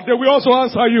call, they will also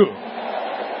answer you.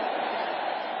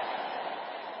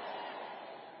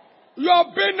 You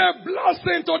have been a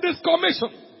blessing to this commission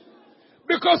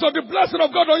because of the blessing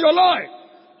of God on your life.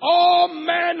 All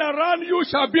men around you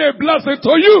shall be a blessing to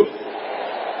you.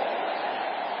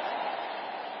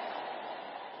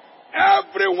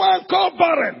 Everyone called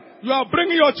barren, you are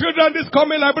bringing your children this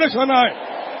coming liberation night.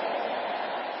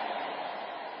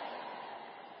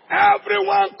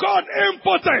 Everyone called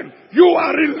impotent, you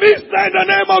are released in the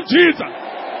name of Jesus.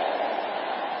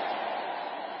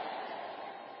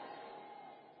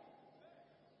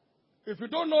 If you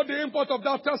don't know the import of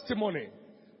that testimony,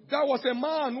 there was a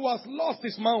man who has lost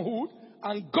his manhood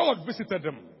and God visited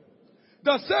him.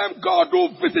 The same God who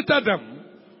visited them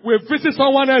will visit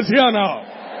someone else here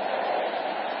now.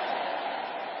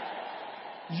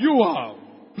 You are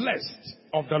blessed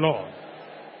of the Lord.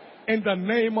 In the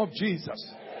name of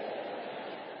Jesus.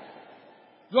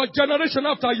 Your generation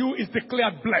after you is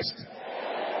declared blessed.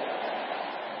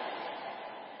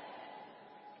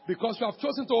 Because you have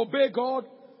chosen to obey God,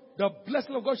 the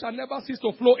blessing of God shall never cease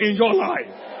to flow in your life.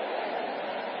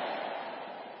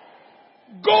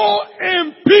 Go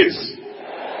in peace.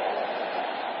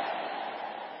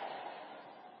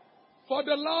 For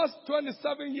the last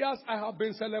 27 years, I have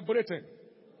been celebrating.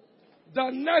 The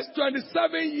next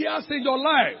 27 years in your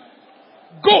life,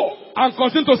 go and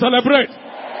continue to celebrate.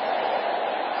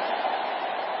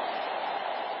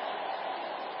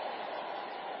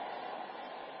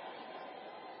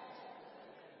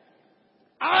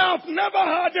 I have never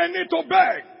had a need to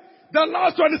beg. The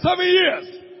last 27 years,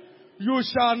 you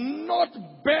shall not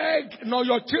beg, nor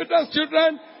your children's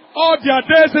children, all their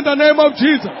days in the name of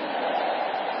Jesus.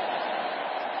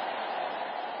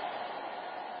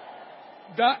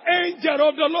 The angel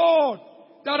of the Lord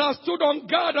that has stood on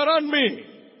guard around me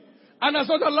and has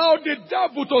not allowed the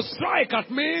devil to strike at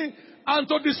me and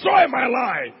to destroy my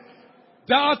life,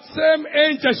 that same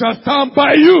angel shall stand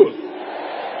by you.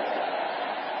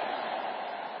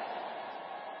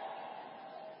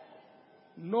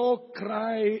 No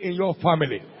cry in your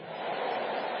family.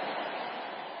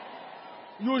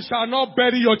 You shall not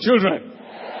bury your children.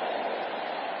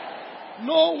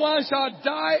 No one shall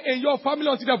die in your family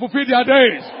until they fulfill their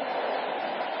days.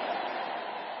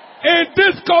 In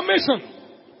this commission,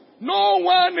 no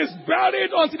one is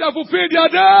buried until they fulfill their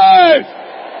days.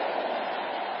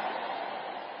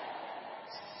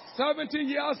 70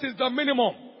 years is the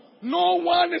minimum. No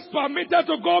one is permitted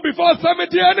to go before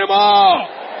 70 anymore.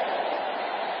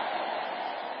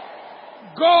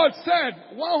 God said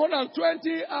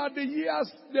 120 are the years,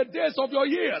 the days of your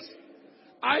years.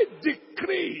 I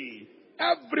decree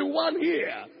everyone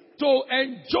here to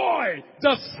enjoy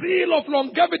the seal of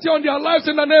longevity on their lives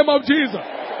in the name of Jesus.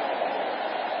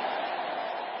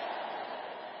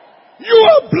 You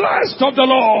are blessed of the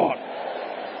Lord.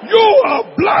 You are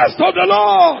blessed of the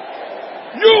Lord.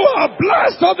 You are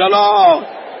blessed of the Lord.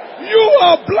 You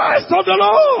are blessed of the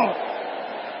Lord.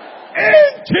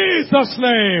 In Jesus'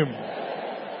 name.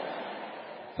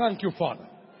 Thank you, Father.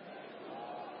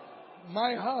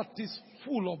 My heart is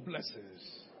full of blessings.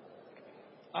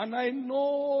 And I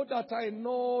know that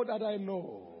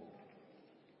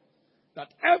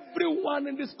everyone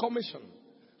in this commission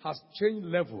has changed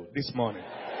level this morning.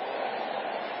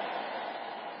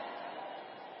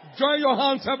 Join your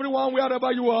hands, everyone,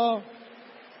 wherever you are.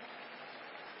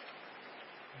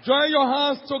 Join your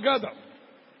hands together.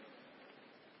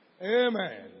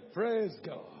 Amen. Praise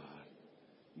God.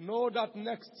 Know that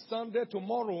next Sunday,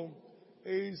 tomorrow,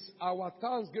 is our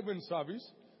Thanksgiving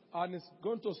service. And it's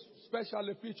going to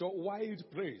specially feature wild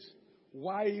praise.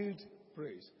 Wild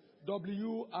praise.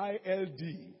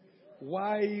 W-I-L-D.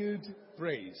 Wild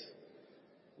praise.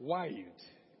 Wild.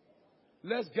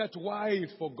 Let's get wild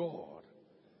for God.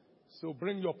 So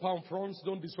bring your palm fronts.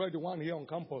 Don't destroy the one here on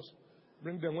campus.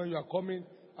 Bring them when you are coming.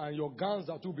 And your guns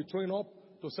that will be thrown up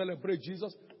to celebrate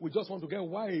Jesus. We just want to get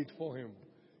wild for him.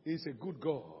 He's a good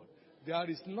God. There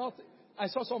is not. I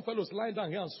saw some fellows lying down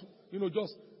here and,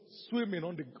 just swimming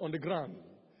on the ground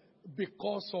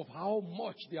because of how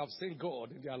much they have seen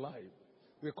God in their life.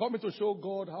 We're coming to show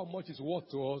God how much is worth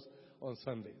to us on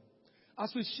Sunday.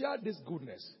 As we share this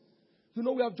goodness, we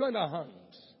have joined our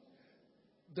hands.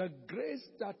 The grace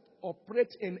that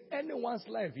operates in anyone's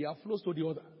life here flows to the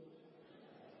other.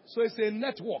 So it's a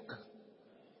network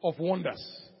of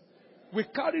wonders. We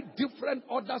carry different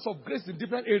orders of grace in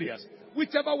different areas.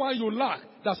 Whichever one you lack,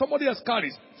 that somebody else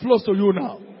carries, flows to you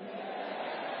now.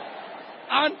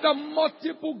 And the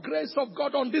multiple grace of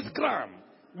God on this ground,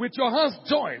 with your hands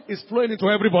joined, is flowing into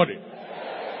everybody.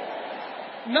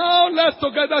 Now let's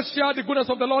together share the goodness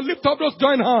of the Lord. Lift up those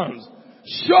joined hands.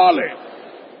 Surely,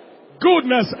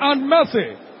 goodness and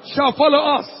mercy shall follow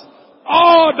us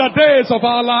all the days of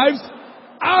our lives,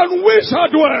 and we shall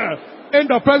dwell in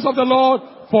the presence of the Lord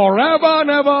forever and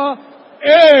ever.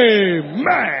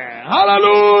 Amen.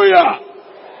 Hallelujah.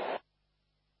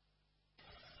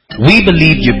 We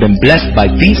believe you've been blessed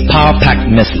by this power-packed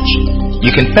message.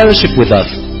 You can fellowship with us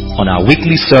on our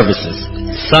weekly services.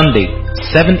 Sunday,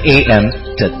 7 a.m.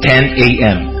 to 10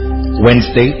 a.m.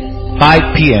 Wednesday,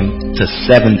 5 p.m. to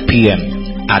 7 p.m.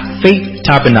 at Faith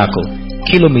Tabernacle,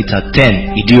 Kilometer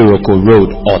 10, Idiroko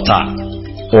Road, Ota.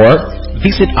 Or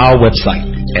visit our website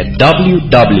at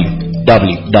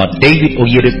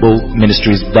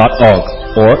www.davidoyedepoministries.org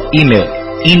or email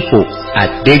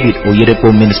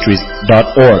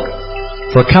info@davidoyedepoministries.org.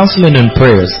 For counseling and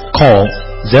prayers, call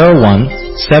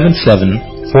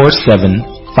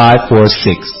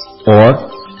 01-7747-546 or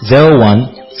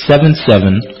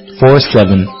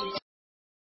 01-7747